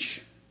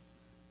preach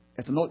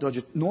at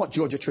the North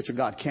Georgia Church of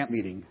God camp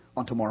meeting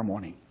on tomorrow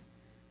morning.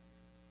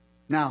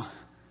 Now,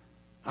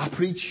 I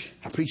preach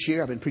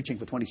here. I've been preaching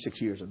for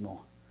 26 years or more.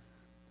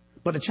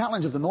 But the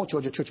challenge of the North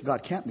Georgia Church of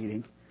God camp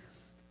meeting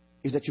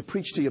is that you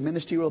preach to your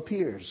ministerial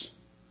peers.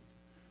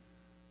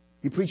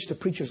 You preach to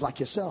preachers like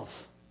yourself.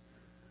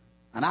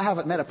 And I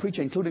haven't met a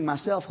preacher, including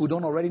myself, who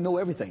don't already know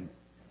everything.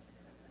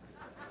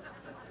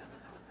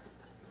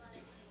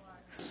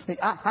 Hey,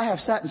 I have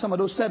sat in some of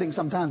those settings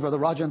sometimes, Brother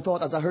Roger, and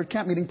thought, as I heard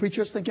camp meeting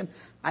preachers, thinking,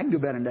 I can do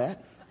better than that.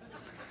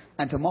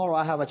 And tomorrow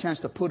I have a chance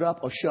to put up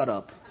or shut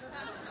up.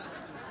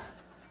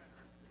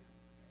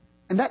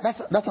 And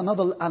that's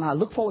another, and I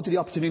look forward to the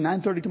opportunity,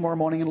 9:30 tomorrow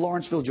morning in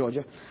Lawrenceville,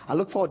 Georgia. I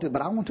look forward to it,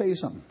 but I want to tell you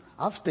something.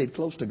 I've stayed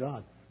close to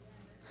God.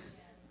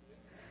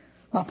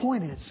 My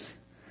point is,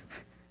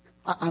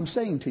 I'm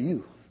saying to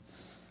you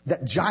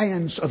that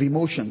giants of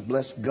emotion,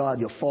 bless God,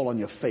 you'll fall on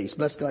your face.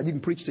 Bless God, you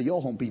can preach to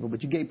your home people,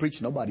 but you can't preach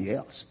to nobody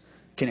else.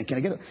 Can I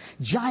get it?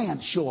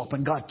 Giants show up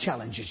and God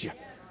challenges you.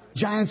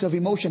 Giants of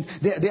emotion.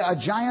 There are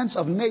giants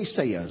of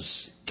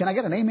naysayers. Can I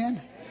get an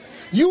amen?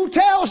 You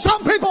tell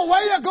some people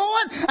where you're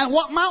going and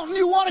what mountain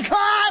you want to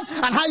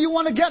climb and how you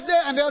want to get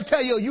there, and they'll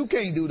tell you, you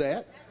can't do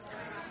that.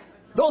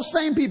 Those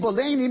same people,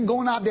 they ain't even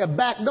going out their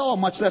back door,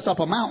 much less up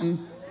a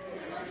mountain.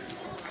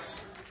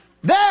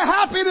 They're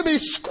happy to be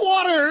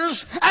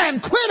squatters and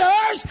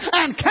quitters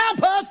and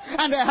campers,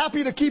 and they're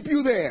happy to keep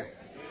you there.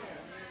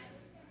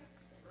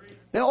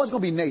 They're always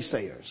going to be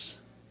naysayers.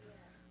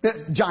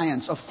 They're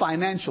giants of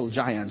financial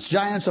giants,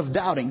 giants of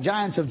doubting,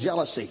 giants of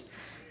jealousy.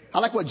 I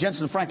like what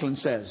Jensen Franklin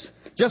says.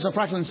 Jensen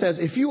Franklin says,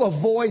 if you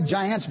avoid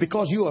giants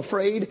because you're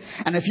afraid,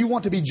 and if you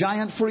want to be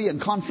giant-free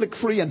and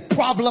conflict-free and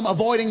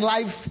problem-avoiding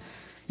life,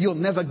 you'll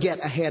never get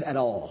ahead at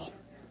all.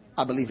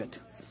 I believe it.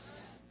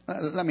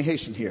 Let me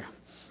hasten here.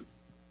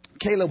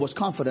 Caleb was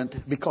confident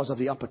because of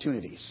the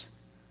opportunities.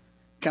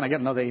 Can I get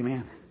another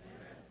amen?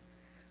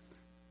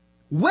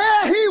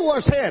 Where he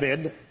was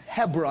headed,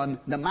 Hebron,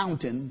 the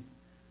mountain,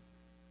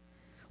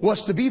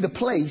 was to be the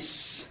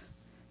place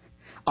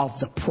of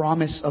the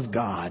promise of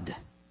God.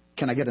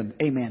 Can I get an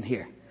amen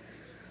here?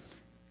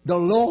 The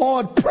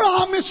Lord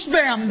promised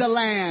them the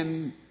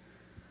land.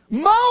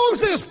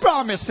 Moses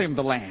promised him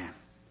the land.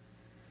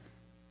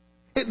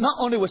 It not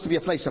only was to be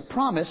a place of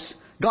promise,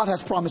 God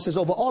has promises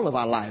over all of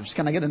our lives.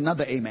 Can I get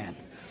another amen?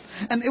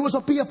 And it was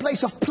to be a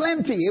place of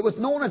plenty. It was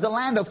known as the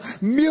land of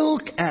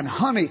milk and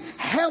honey.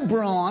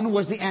 Hebron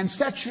was the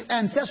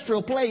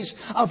ancestral place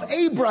of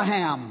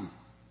Abraham.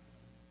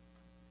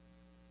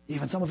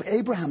 Even some of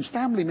Abraham's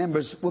family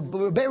members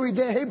were buried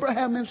there.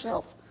 Abraham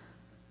himself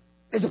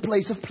is a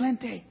place of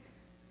plenty.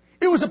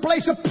 It was a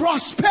place of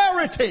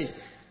prosperity.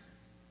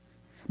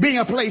 Being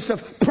a place of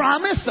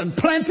promise and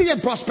plenty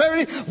and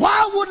prosperity,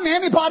 why wouldn't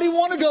anybody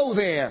want to go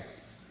there?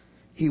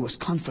 He was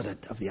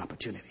confident of the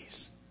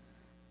opportunities.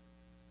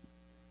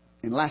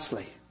 And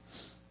lastly,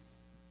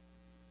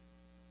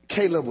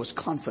 Caleb was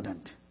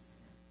confident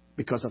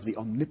because of the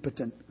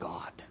omnipotent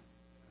God.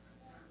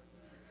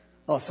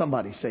 Oh,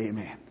 somebody say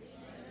amen.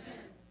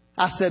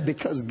 I said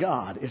because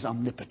God is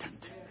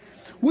omnipotent.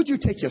 Would you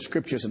take your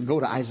scriptures and go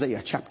to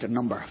Isaiah chapter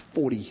number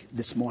 40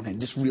 this morning,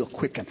 just real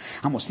quick, and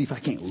I'm going to see if I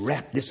can't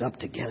wrap this up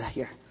together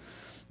here.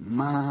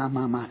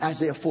 My.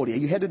 Isaiah 40. Are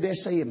you headed there?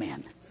 Say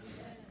amen.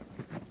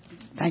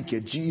 Thank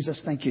you,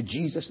 Jesus. Thank you,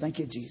 Jesus. Thank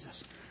you,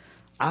 Jesus.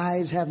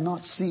 Eyes have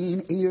not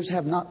seen, ears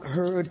have not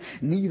heard,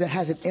 neither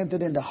has it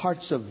entered into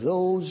hearts of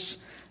those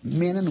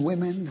men and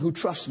women who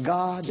trust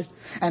God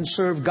and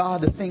serve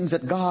God, the things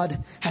that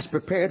God has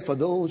prepared for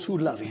those who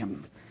love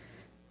Him.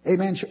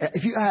 Amen.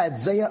 If you add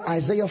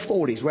Isaiah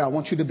 40 is where I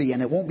want you to be,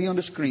 and it won't be on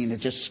the screen. It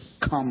just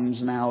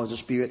comes now as the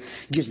Spirit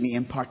gives me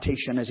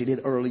impartation as He did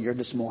earlier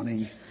this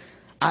morning.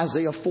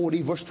 Isaiah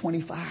 40 verse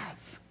 25.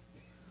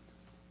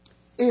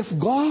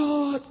 If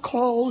God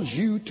calls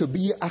you to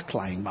be a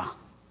climber,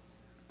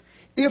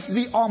 if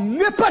the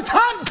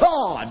omnipotent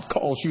God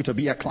calls you to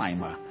be a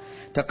climber,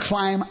 to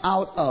climb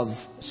out of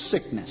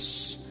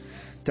sickness,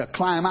 to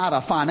climb out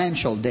of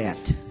financial debt,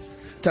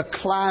 to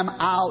climb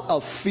out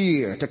of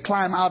fear, to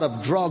climb out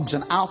of drugs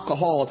and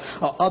alcohol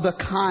or other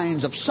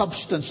kinds of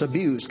substance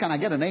abuse. Can I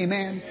get an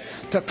amen?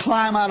 To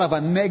climb out of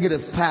a negative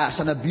past,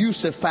 an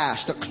abusive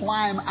past, to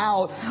climb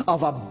out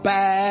of a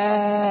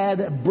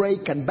bad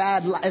break and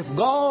bad life. If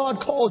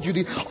God called you,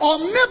 the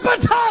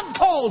omnipotent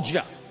called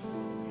you,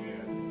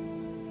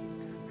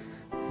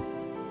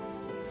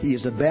 He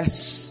is the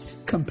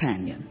best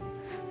companion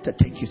to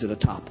take you to the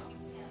top.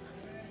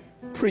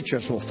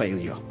 Preachers will fail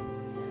you.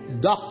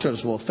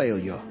 Doctors will fail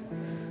you.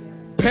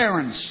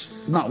 Parents,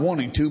 not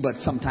wanting to, but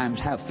sometimes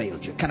have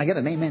failed you. Can I get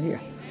an amen here?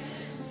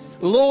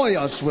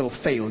 Lawyers will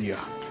fail you.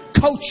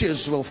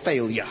 Coaches will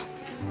fail you.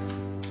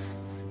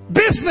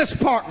 Business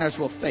partners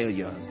will fail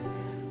you.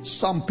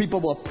 Some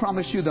people will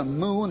promise you the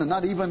moon and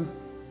not even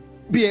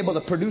be able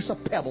to produce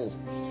a pebble.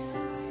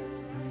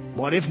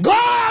 But if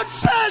God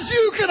says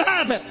you can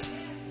have it,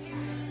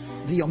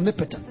 the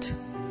omnipotent.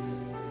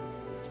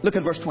 Look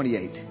at verse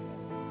 28.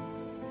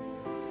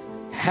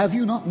 Have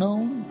you not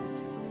known?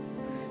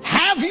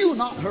 Have you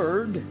not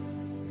heard?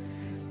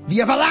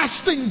 The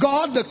everlasting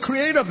God, the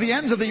creator of the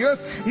ends of the earth,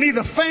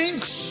 neither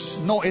faints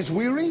nor is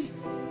weary.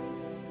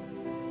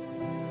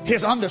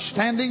 His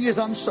understanding is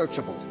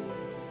unsearchable.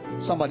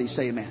 Somebody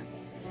say amen.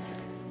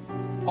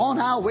 On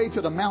our way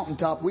to the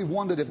mountaintop, we've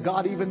wondered if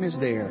God even is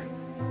there.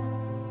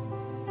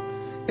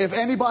 If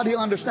anybody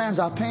understands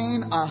our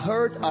pain, our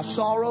hurt, our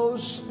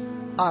sorrows,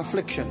 our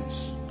afflictions.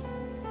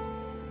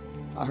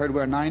 I heard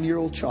where a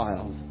 9-year-old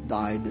child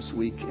died this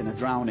week in a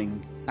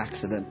drowning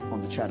accident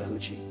on the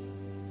Chattahoochee.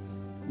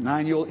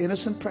 9-year-old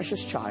innocent,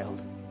 precious child.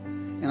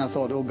 And I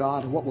thought, oh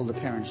God, what will the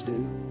parents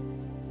do?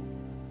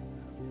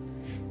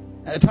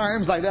 At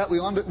times like that, we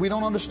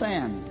don't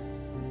understand.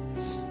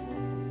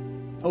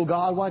 Oh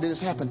God, why did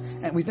this happen?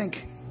 And we think,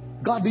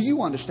 God, do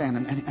you understand?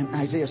 And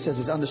Isaiah says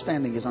his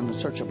understanding is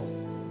unsearchable.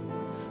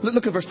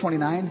 Look at verse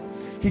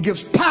 29. He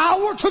gives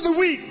power to the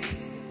weak.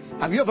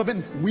 Have you ever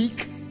been weak?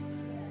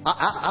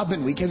 I've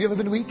been weak. Have you ever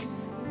been weak?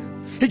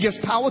 He gives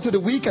power to the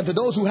weak, and to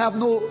those who have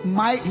no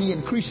might, he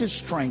increases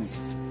strength.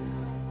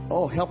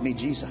 Oh, help me,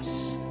 Jesus.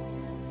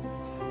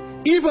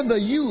 Even the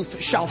youth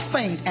shall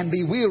faint and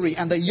be weary,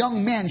 and the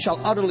young men shall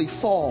utterly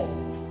fall.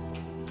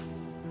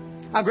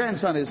 Our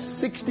grandson is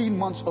 16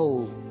 months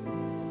old.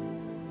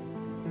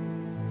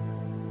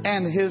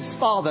 And his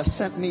father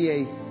sent me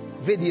a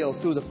video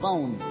through the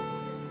phone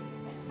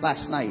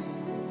last night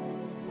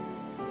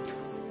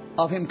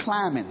of him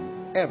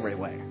climbing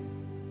everywhere.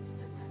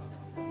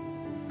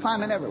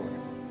 Climbing everywhere.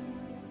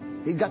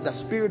 He got the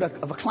spirit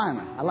of a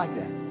climber. I like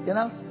that. You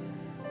know?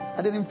 I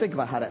didn't even think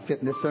about how that fit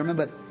in this sermon,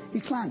 but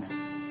he's climbing.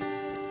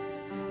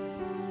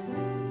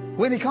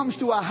 When he comes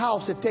to our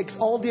house, it takes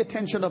all the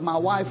attention of my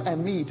wife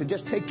and me to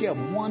just take care of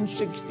one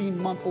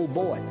 16-month-old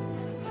boy.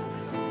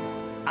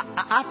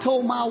 I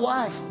told my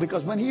wife,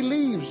 because when he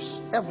leaves,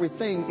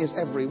 everything is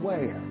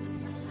everywhere.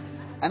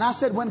 And I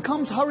said, when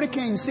comes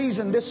hurricane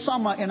season this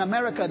summer in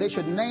America, they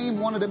should name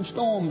one of them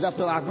storms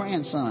after our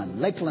grandson.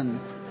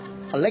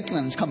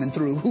 Lakeland's coming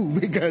through.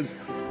 Because...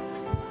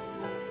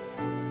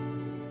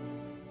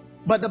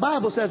 But the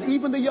Bible says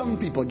even the young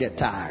people get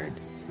tired.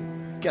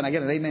 Can I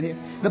get an amen here?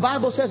 The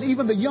Bible says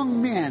even the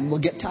young men will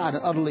get tired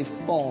and utterly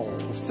fall,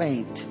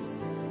 faint.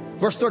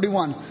 Verse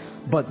 31.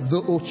 But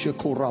the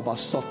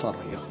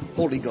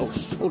Holy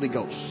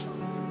Ghost.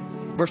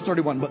 Verse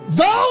 31. But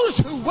those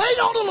who wait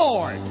on the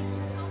Lord.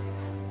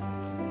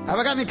 Have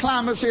I got any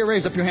climbers here?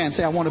 Raise up your hand.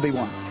 Say, I want to be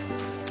one.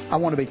 I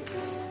want to be.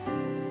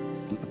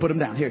 Put them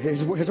down. Here's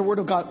the word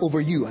of God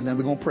over you. And then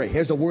we're going to pray.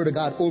 Here's the word of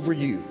God over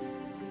you.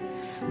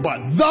 But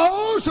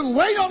those who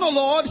wait on the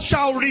Lord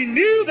shall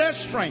renew their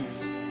strength.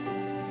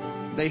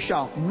 They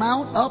shall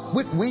mount up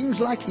with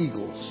wings like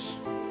eagles.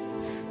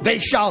 They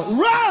shall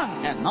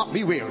run and not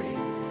be weary.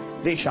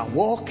 They shall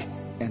walk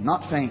and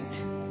not faint.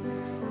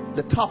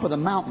 The top of the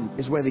mountain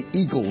is where the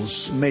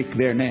eagles make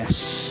their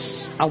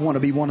nests. I want to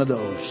be one of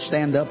those.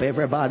 Stand up,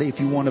 everybody, if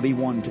you want to be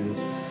one too.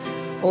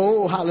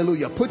 Oh,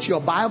 hallelujah. Put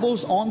your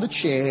Bibles on the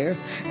chair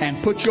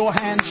and put your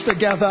hands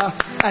together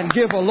and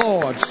give the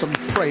Lord some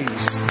praise.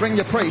 Bring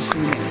your praise to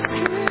me.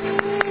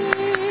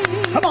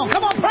 Come on,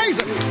 praise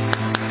Him.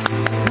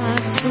 My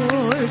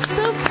source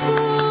of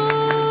hope.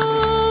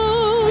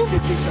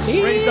 Thank you, Jesus.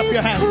 Raise up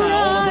your hands now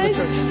all over the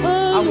church.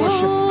 I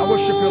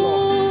worship you,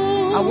 Lord.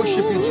 I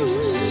worship you,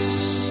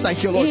 Jesus.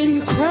 Thank you, Lord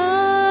Jesus. In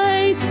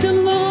Christ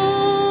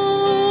alone.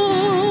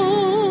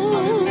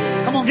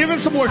 Come on, give Him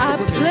some worship. I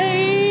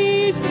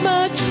place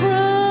my trust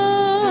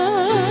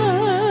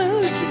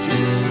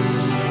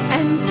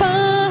and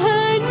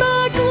find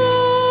my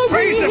glory.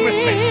 Praise Him with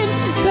me. In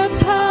the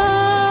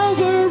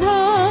power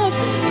of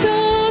the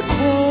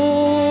cross.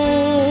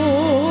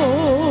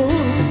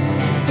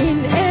 In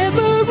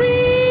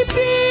every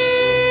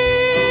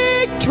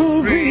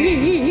victory,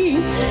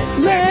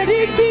 let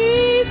it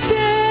be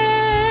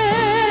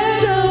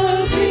said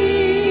of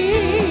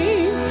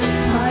me,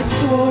 my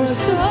source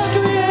of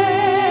strength,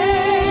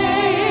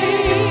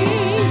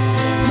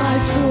 my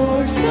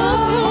source of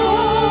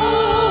hope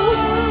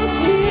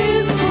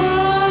is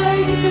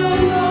Christ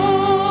alone.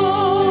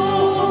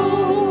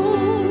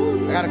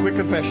 I got a quick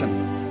confession.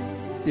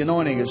 The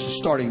anointing is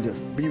starting to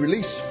be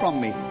released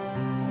from me.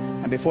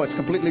 And before it's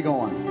completely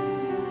gone,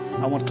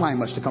 I want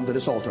climbers to come to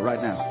this altar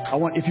right now.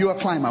 If you're a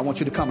climber, I want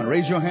you to come and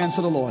raise your hands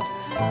to the Lord.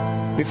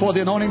 Before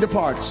the anointing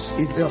departs,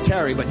 it'll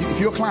tarry. But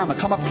if you're a climber,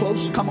 come up close,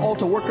 come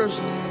altar workers,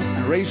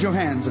 and raise your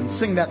hands and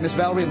sing that, Miss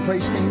Valerie and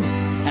praise team.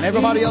 And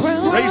everybody else,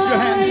 raise your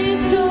hands.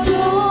 If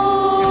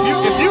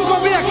you're going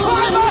to be a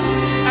climber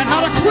and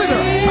not a quitter,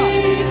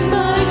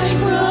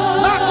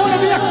 not going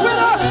to be a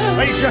quitter,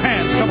 raise your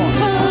hands. Come on.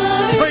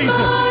 Praise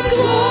Him.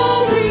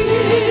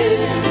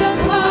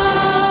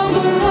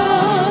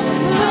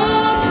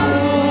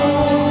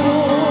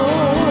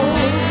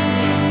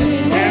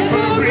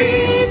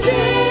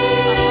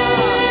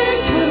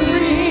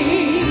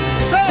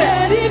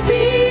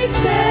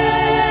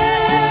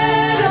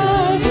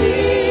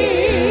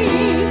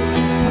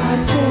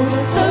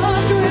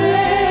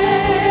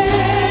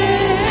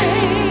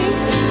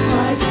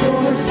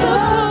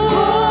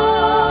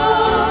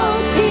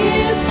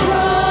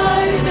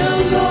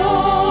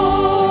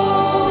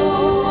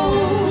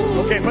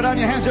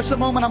 Just a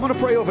moment, I'm going to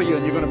pray over you,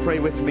 and you're going to pray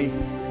with me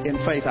in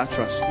faith, I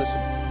trust.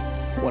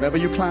 Listen, whatever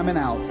you're climbing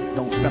out,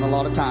 don't spend a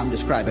lot of time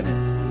describing it.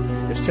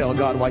 Just tell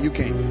God why you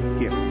came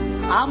here.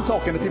 I'm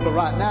talking to people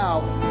right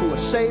now who are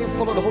saved,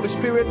 full of the Holy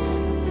Spirit,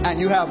 and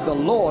you have the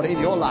Lord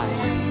in your life.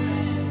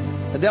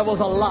 The devil's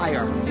a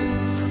liar.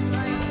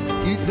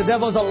 The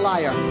devil's a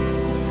liar.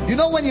 You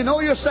know when you know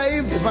you're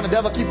saved is when the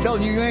devil keep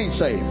telling you ain't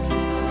saved.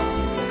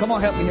 Come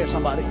on, help me here,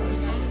 somebody.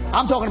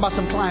 I'm talking about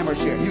some climbers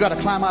here. You got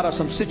to climb out of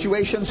some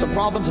situations, some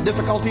problems and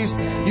difficulties.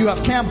 You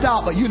have camped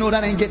out, but you know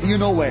that ain't getting you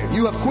nowhere.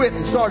 You have quit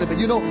and started,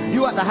 but you know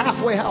you're at the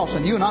halfway house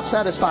and you're not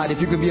satisfied if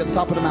you can be at the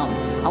top of the mountain.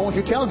 I want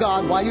you to tell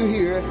God why you're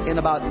here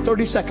in about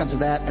 30 seconds of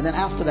that, and then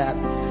after that,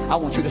 I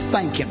want you to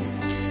thank Him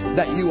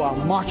that you are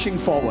marching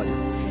forward.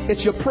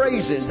 It's your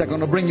praises that are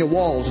going to bring your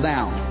walls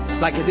down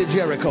like it did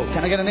Jericho.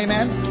 Can I get an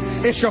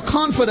amen? It's your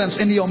confidence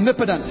in the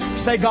omnipotent.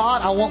 Say,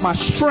 God, I want my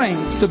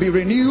strength to be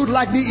renewed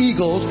like the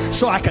eagles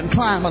so I can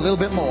climb a little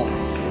bit more.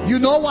 You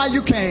know why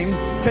you came.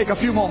 Take a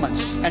few moments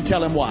and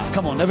tell Him why.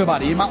 Come on,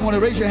 everybody. You might want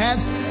to raise your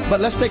hands,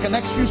 but let's take the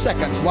next few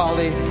seconds while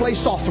they play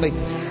softly.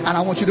 And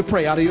I want you to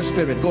pray out of your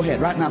spirit. Go ahead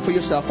right now for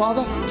yourself.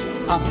 Father,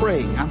 I'm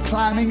praying. I'm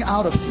climbing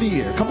out of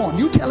fear. Come on,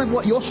 you tell Him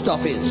what your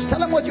stuff is.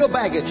 Tell Him what your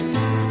baggage.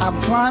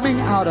 I'm climbing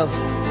out of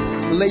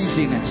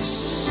laziness.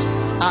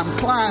 I'm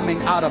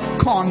climbing out of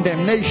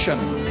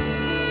condemnation.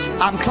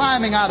 I'm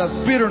climbing out of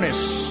bitterness.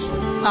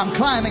 I'm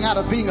climbing out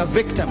of being a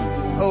victim.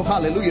 Oh,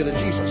 hallelujah to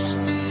Jesus.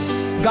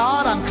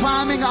 God, I'm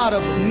climbing out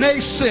of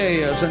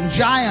naysayers and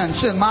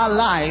giants in my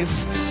life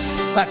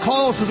that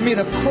causes me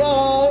to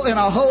crawl in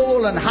a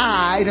hole and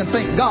hide and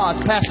think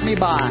God's passed me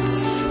by.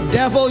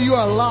 Devil, you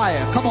are a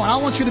liar. Come on, I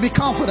want you to be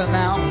confident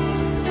now.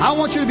 I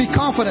want you to be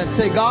confident.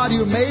 Say, God,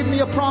 you made me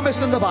a promise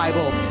in the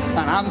Bible,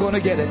 and I'm going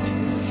to get it.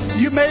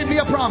 You made me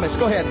a promise.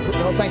 Go ahead.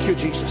 Oh, thank you,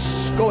 Jesus.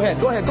 Go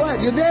ahead. Go ahead. Go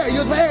ahead. You're there.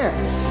 You're there.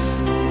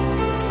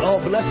 Oh,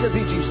 blessed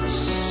be Jesus.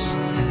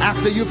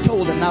 After you've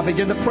told Him, now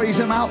begin to praise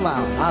Him out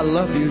loud. I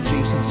love you,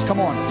 Jesus. Come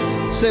on.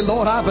 Say,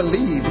 Lord, I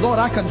believe. Lord,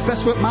 I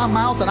confess with my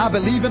mouth and I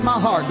believe in my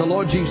heart the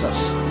Lord Jesus.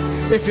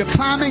 If you're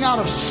climbing out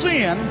of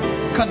sin,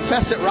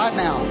 confess it right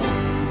now.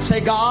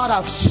 Say, God,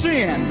 I've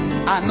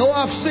sinned. I know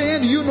I've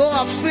sinned. You know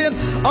I've sinned.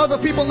 Other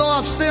people know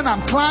I've sinned.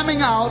 I'm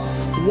climbing out.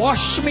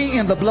 Wash me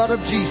in the blood of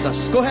Jesus.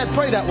 Go ahead,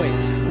 pray that way.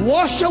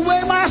 Wash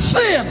away my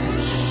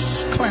sins.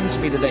 Cleanse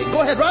me today.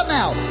 Go ahead right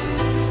now.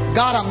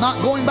 God, I'm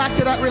not going back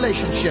to that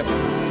relationship.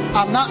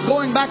 I'm not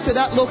going back to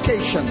that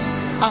location.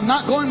 I'm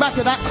not going back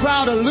to that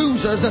crowd of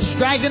losers that's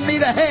dragging me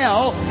to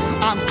hell.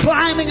 I'm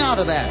climbing out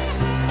of that.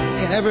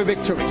 In every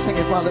victory. Sing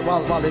it while it's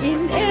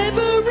in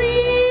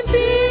every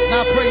victory.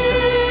 Now praise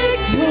Him.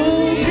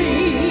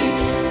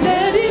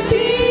 Let it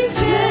be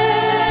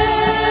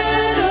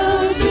said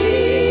of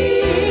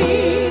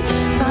me,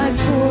 my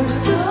source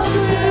of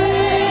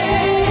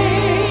strength,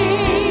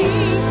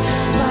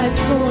 my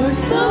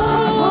source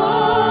of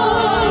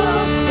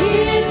hope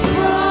is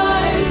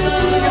Christ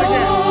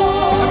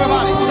alone.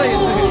 Everybody say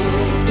it to Him.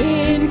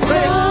 In Say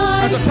it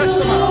as a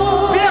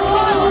testimony. Christ Be a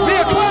climber. Be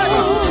a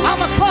climber.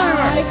 I'm a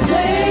climber. I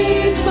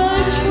place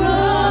my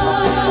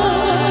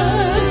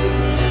trust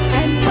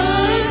and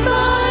find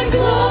my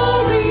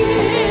glory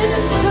in the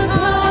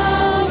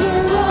power of the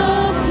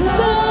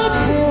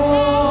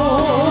cross.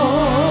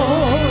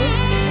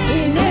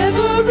 In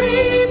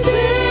every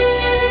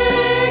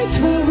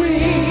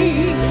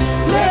victory,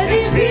 let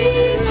it be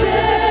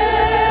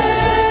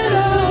said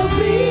of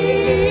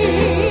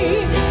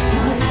me,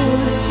 my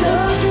source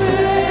of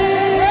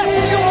strength. Yes,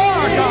 you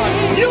are, God.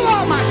 You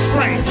are my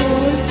strength.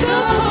 Source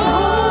of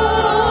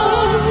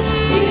hope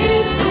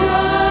is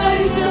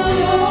Christ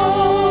alone.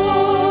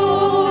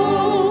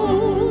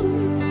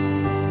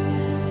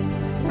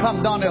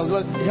 Come, Donnell,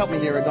 help me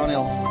here,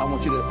 Donnell.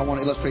 I want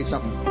to illustrate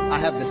something. I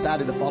have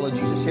decided to follow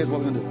Jesus. Here's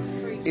what we're going to do.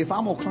 If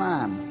I'm going to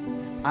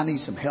climb, I need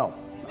some help.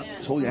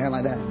 Just hold your hand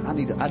like that. I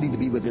need to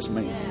be with this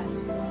man. You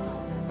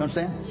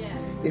understand?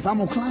 If I'm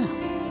going to climb,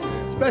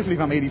 especially if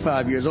I'm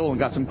 85 years old and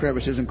got some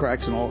crevices and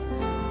cracks and all,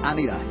 I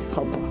need a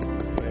helper.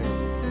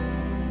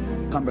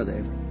 Come, Brother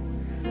Eve.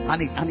 I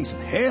need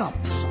some help.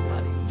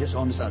 Somebody just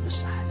on this other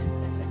side.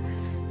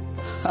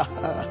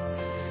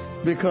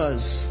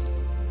 Because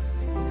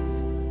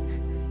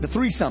the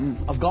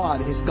threesome of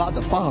God is God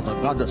the Father,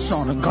 God the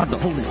Son, and God the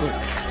Holy Ghost.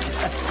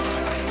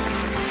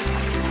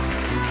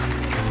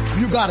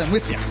 You got Him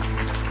with you.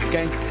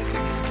 Okay?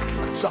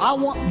 So I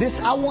want this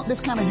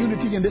kind of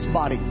unity in this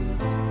body.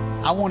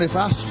 I want these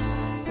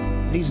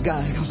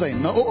guys come say,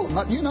 no,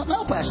 not you, not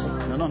now, Pastor.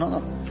 No.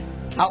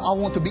 I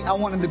want them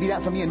to be that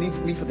for me and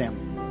me for them.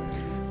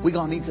 We're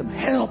gonna need some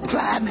help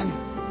climbing.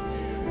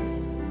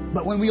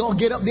 But when we all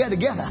get up there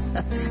together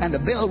and the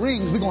bell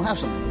rings, we're gonna have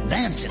some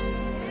dancing.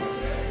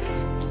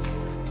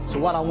 So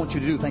what I want you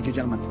to do, thank you,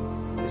 gentlemen,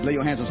 is lay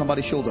your hands on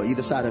somebody's shoulder,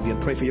 either side of you,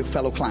 and pray for your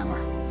fellow climber.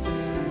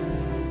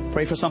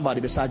 Pray for somebody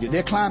beside you.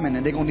 They're climbing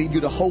and they're going to need you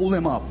to hold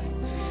them up.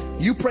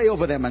 You pray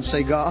over them and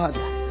say, God,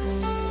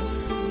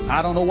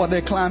 I don't know what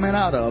they're climbing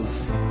out of,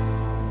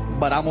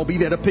 but I'm going to be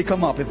there to pick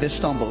them up if they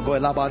stumble. Go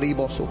ahead. Come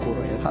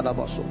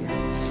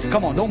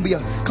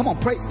on,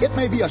 pray. It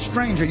may be a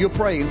stranger you're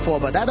praying for,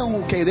 but that don't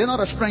okay. They're not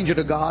a stranger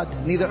to God.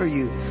 Neither are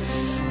you.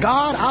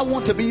 God, I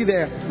want to be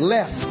their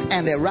left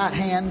and their right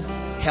hand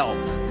help.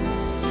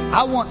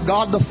 I want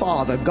God the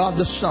Father,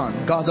 God the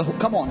Son,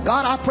 come on.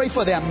 God, I pray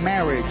for their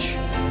marriage.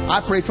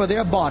 I pray for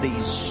their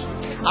bodies.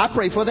 I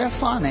pray for their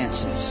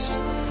finances.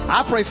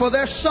 I pray for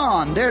their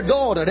son, their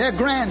daughter, their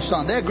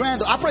grandson, their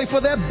granddaughter. I pray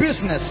for their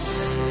business.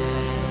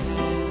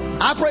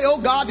 I pray,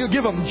 oh God, you'll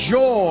give them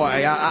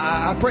joy.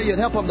 I pray you'd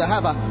help them to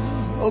have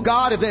oh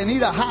God, if they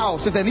need a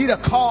house, if they need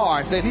a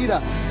car, if they need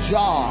a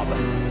job.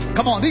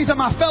 Come on, these are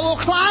my fellow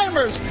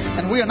climbers,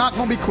 and we are not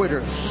going to be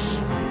quitters.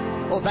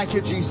 Oh, thank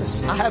you,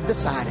 Jesus. I have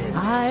decided.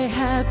 I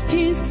have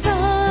decided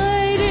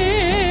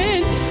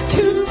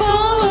to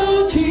follow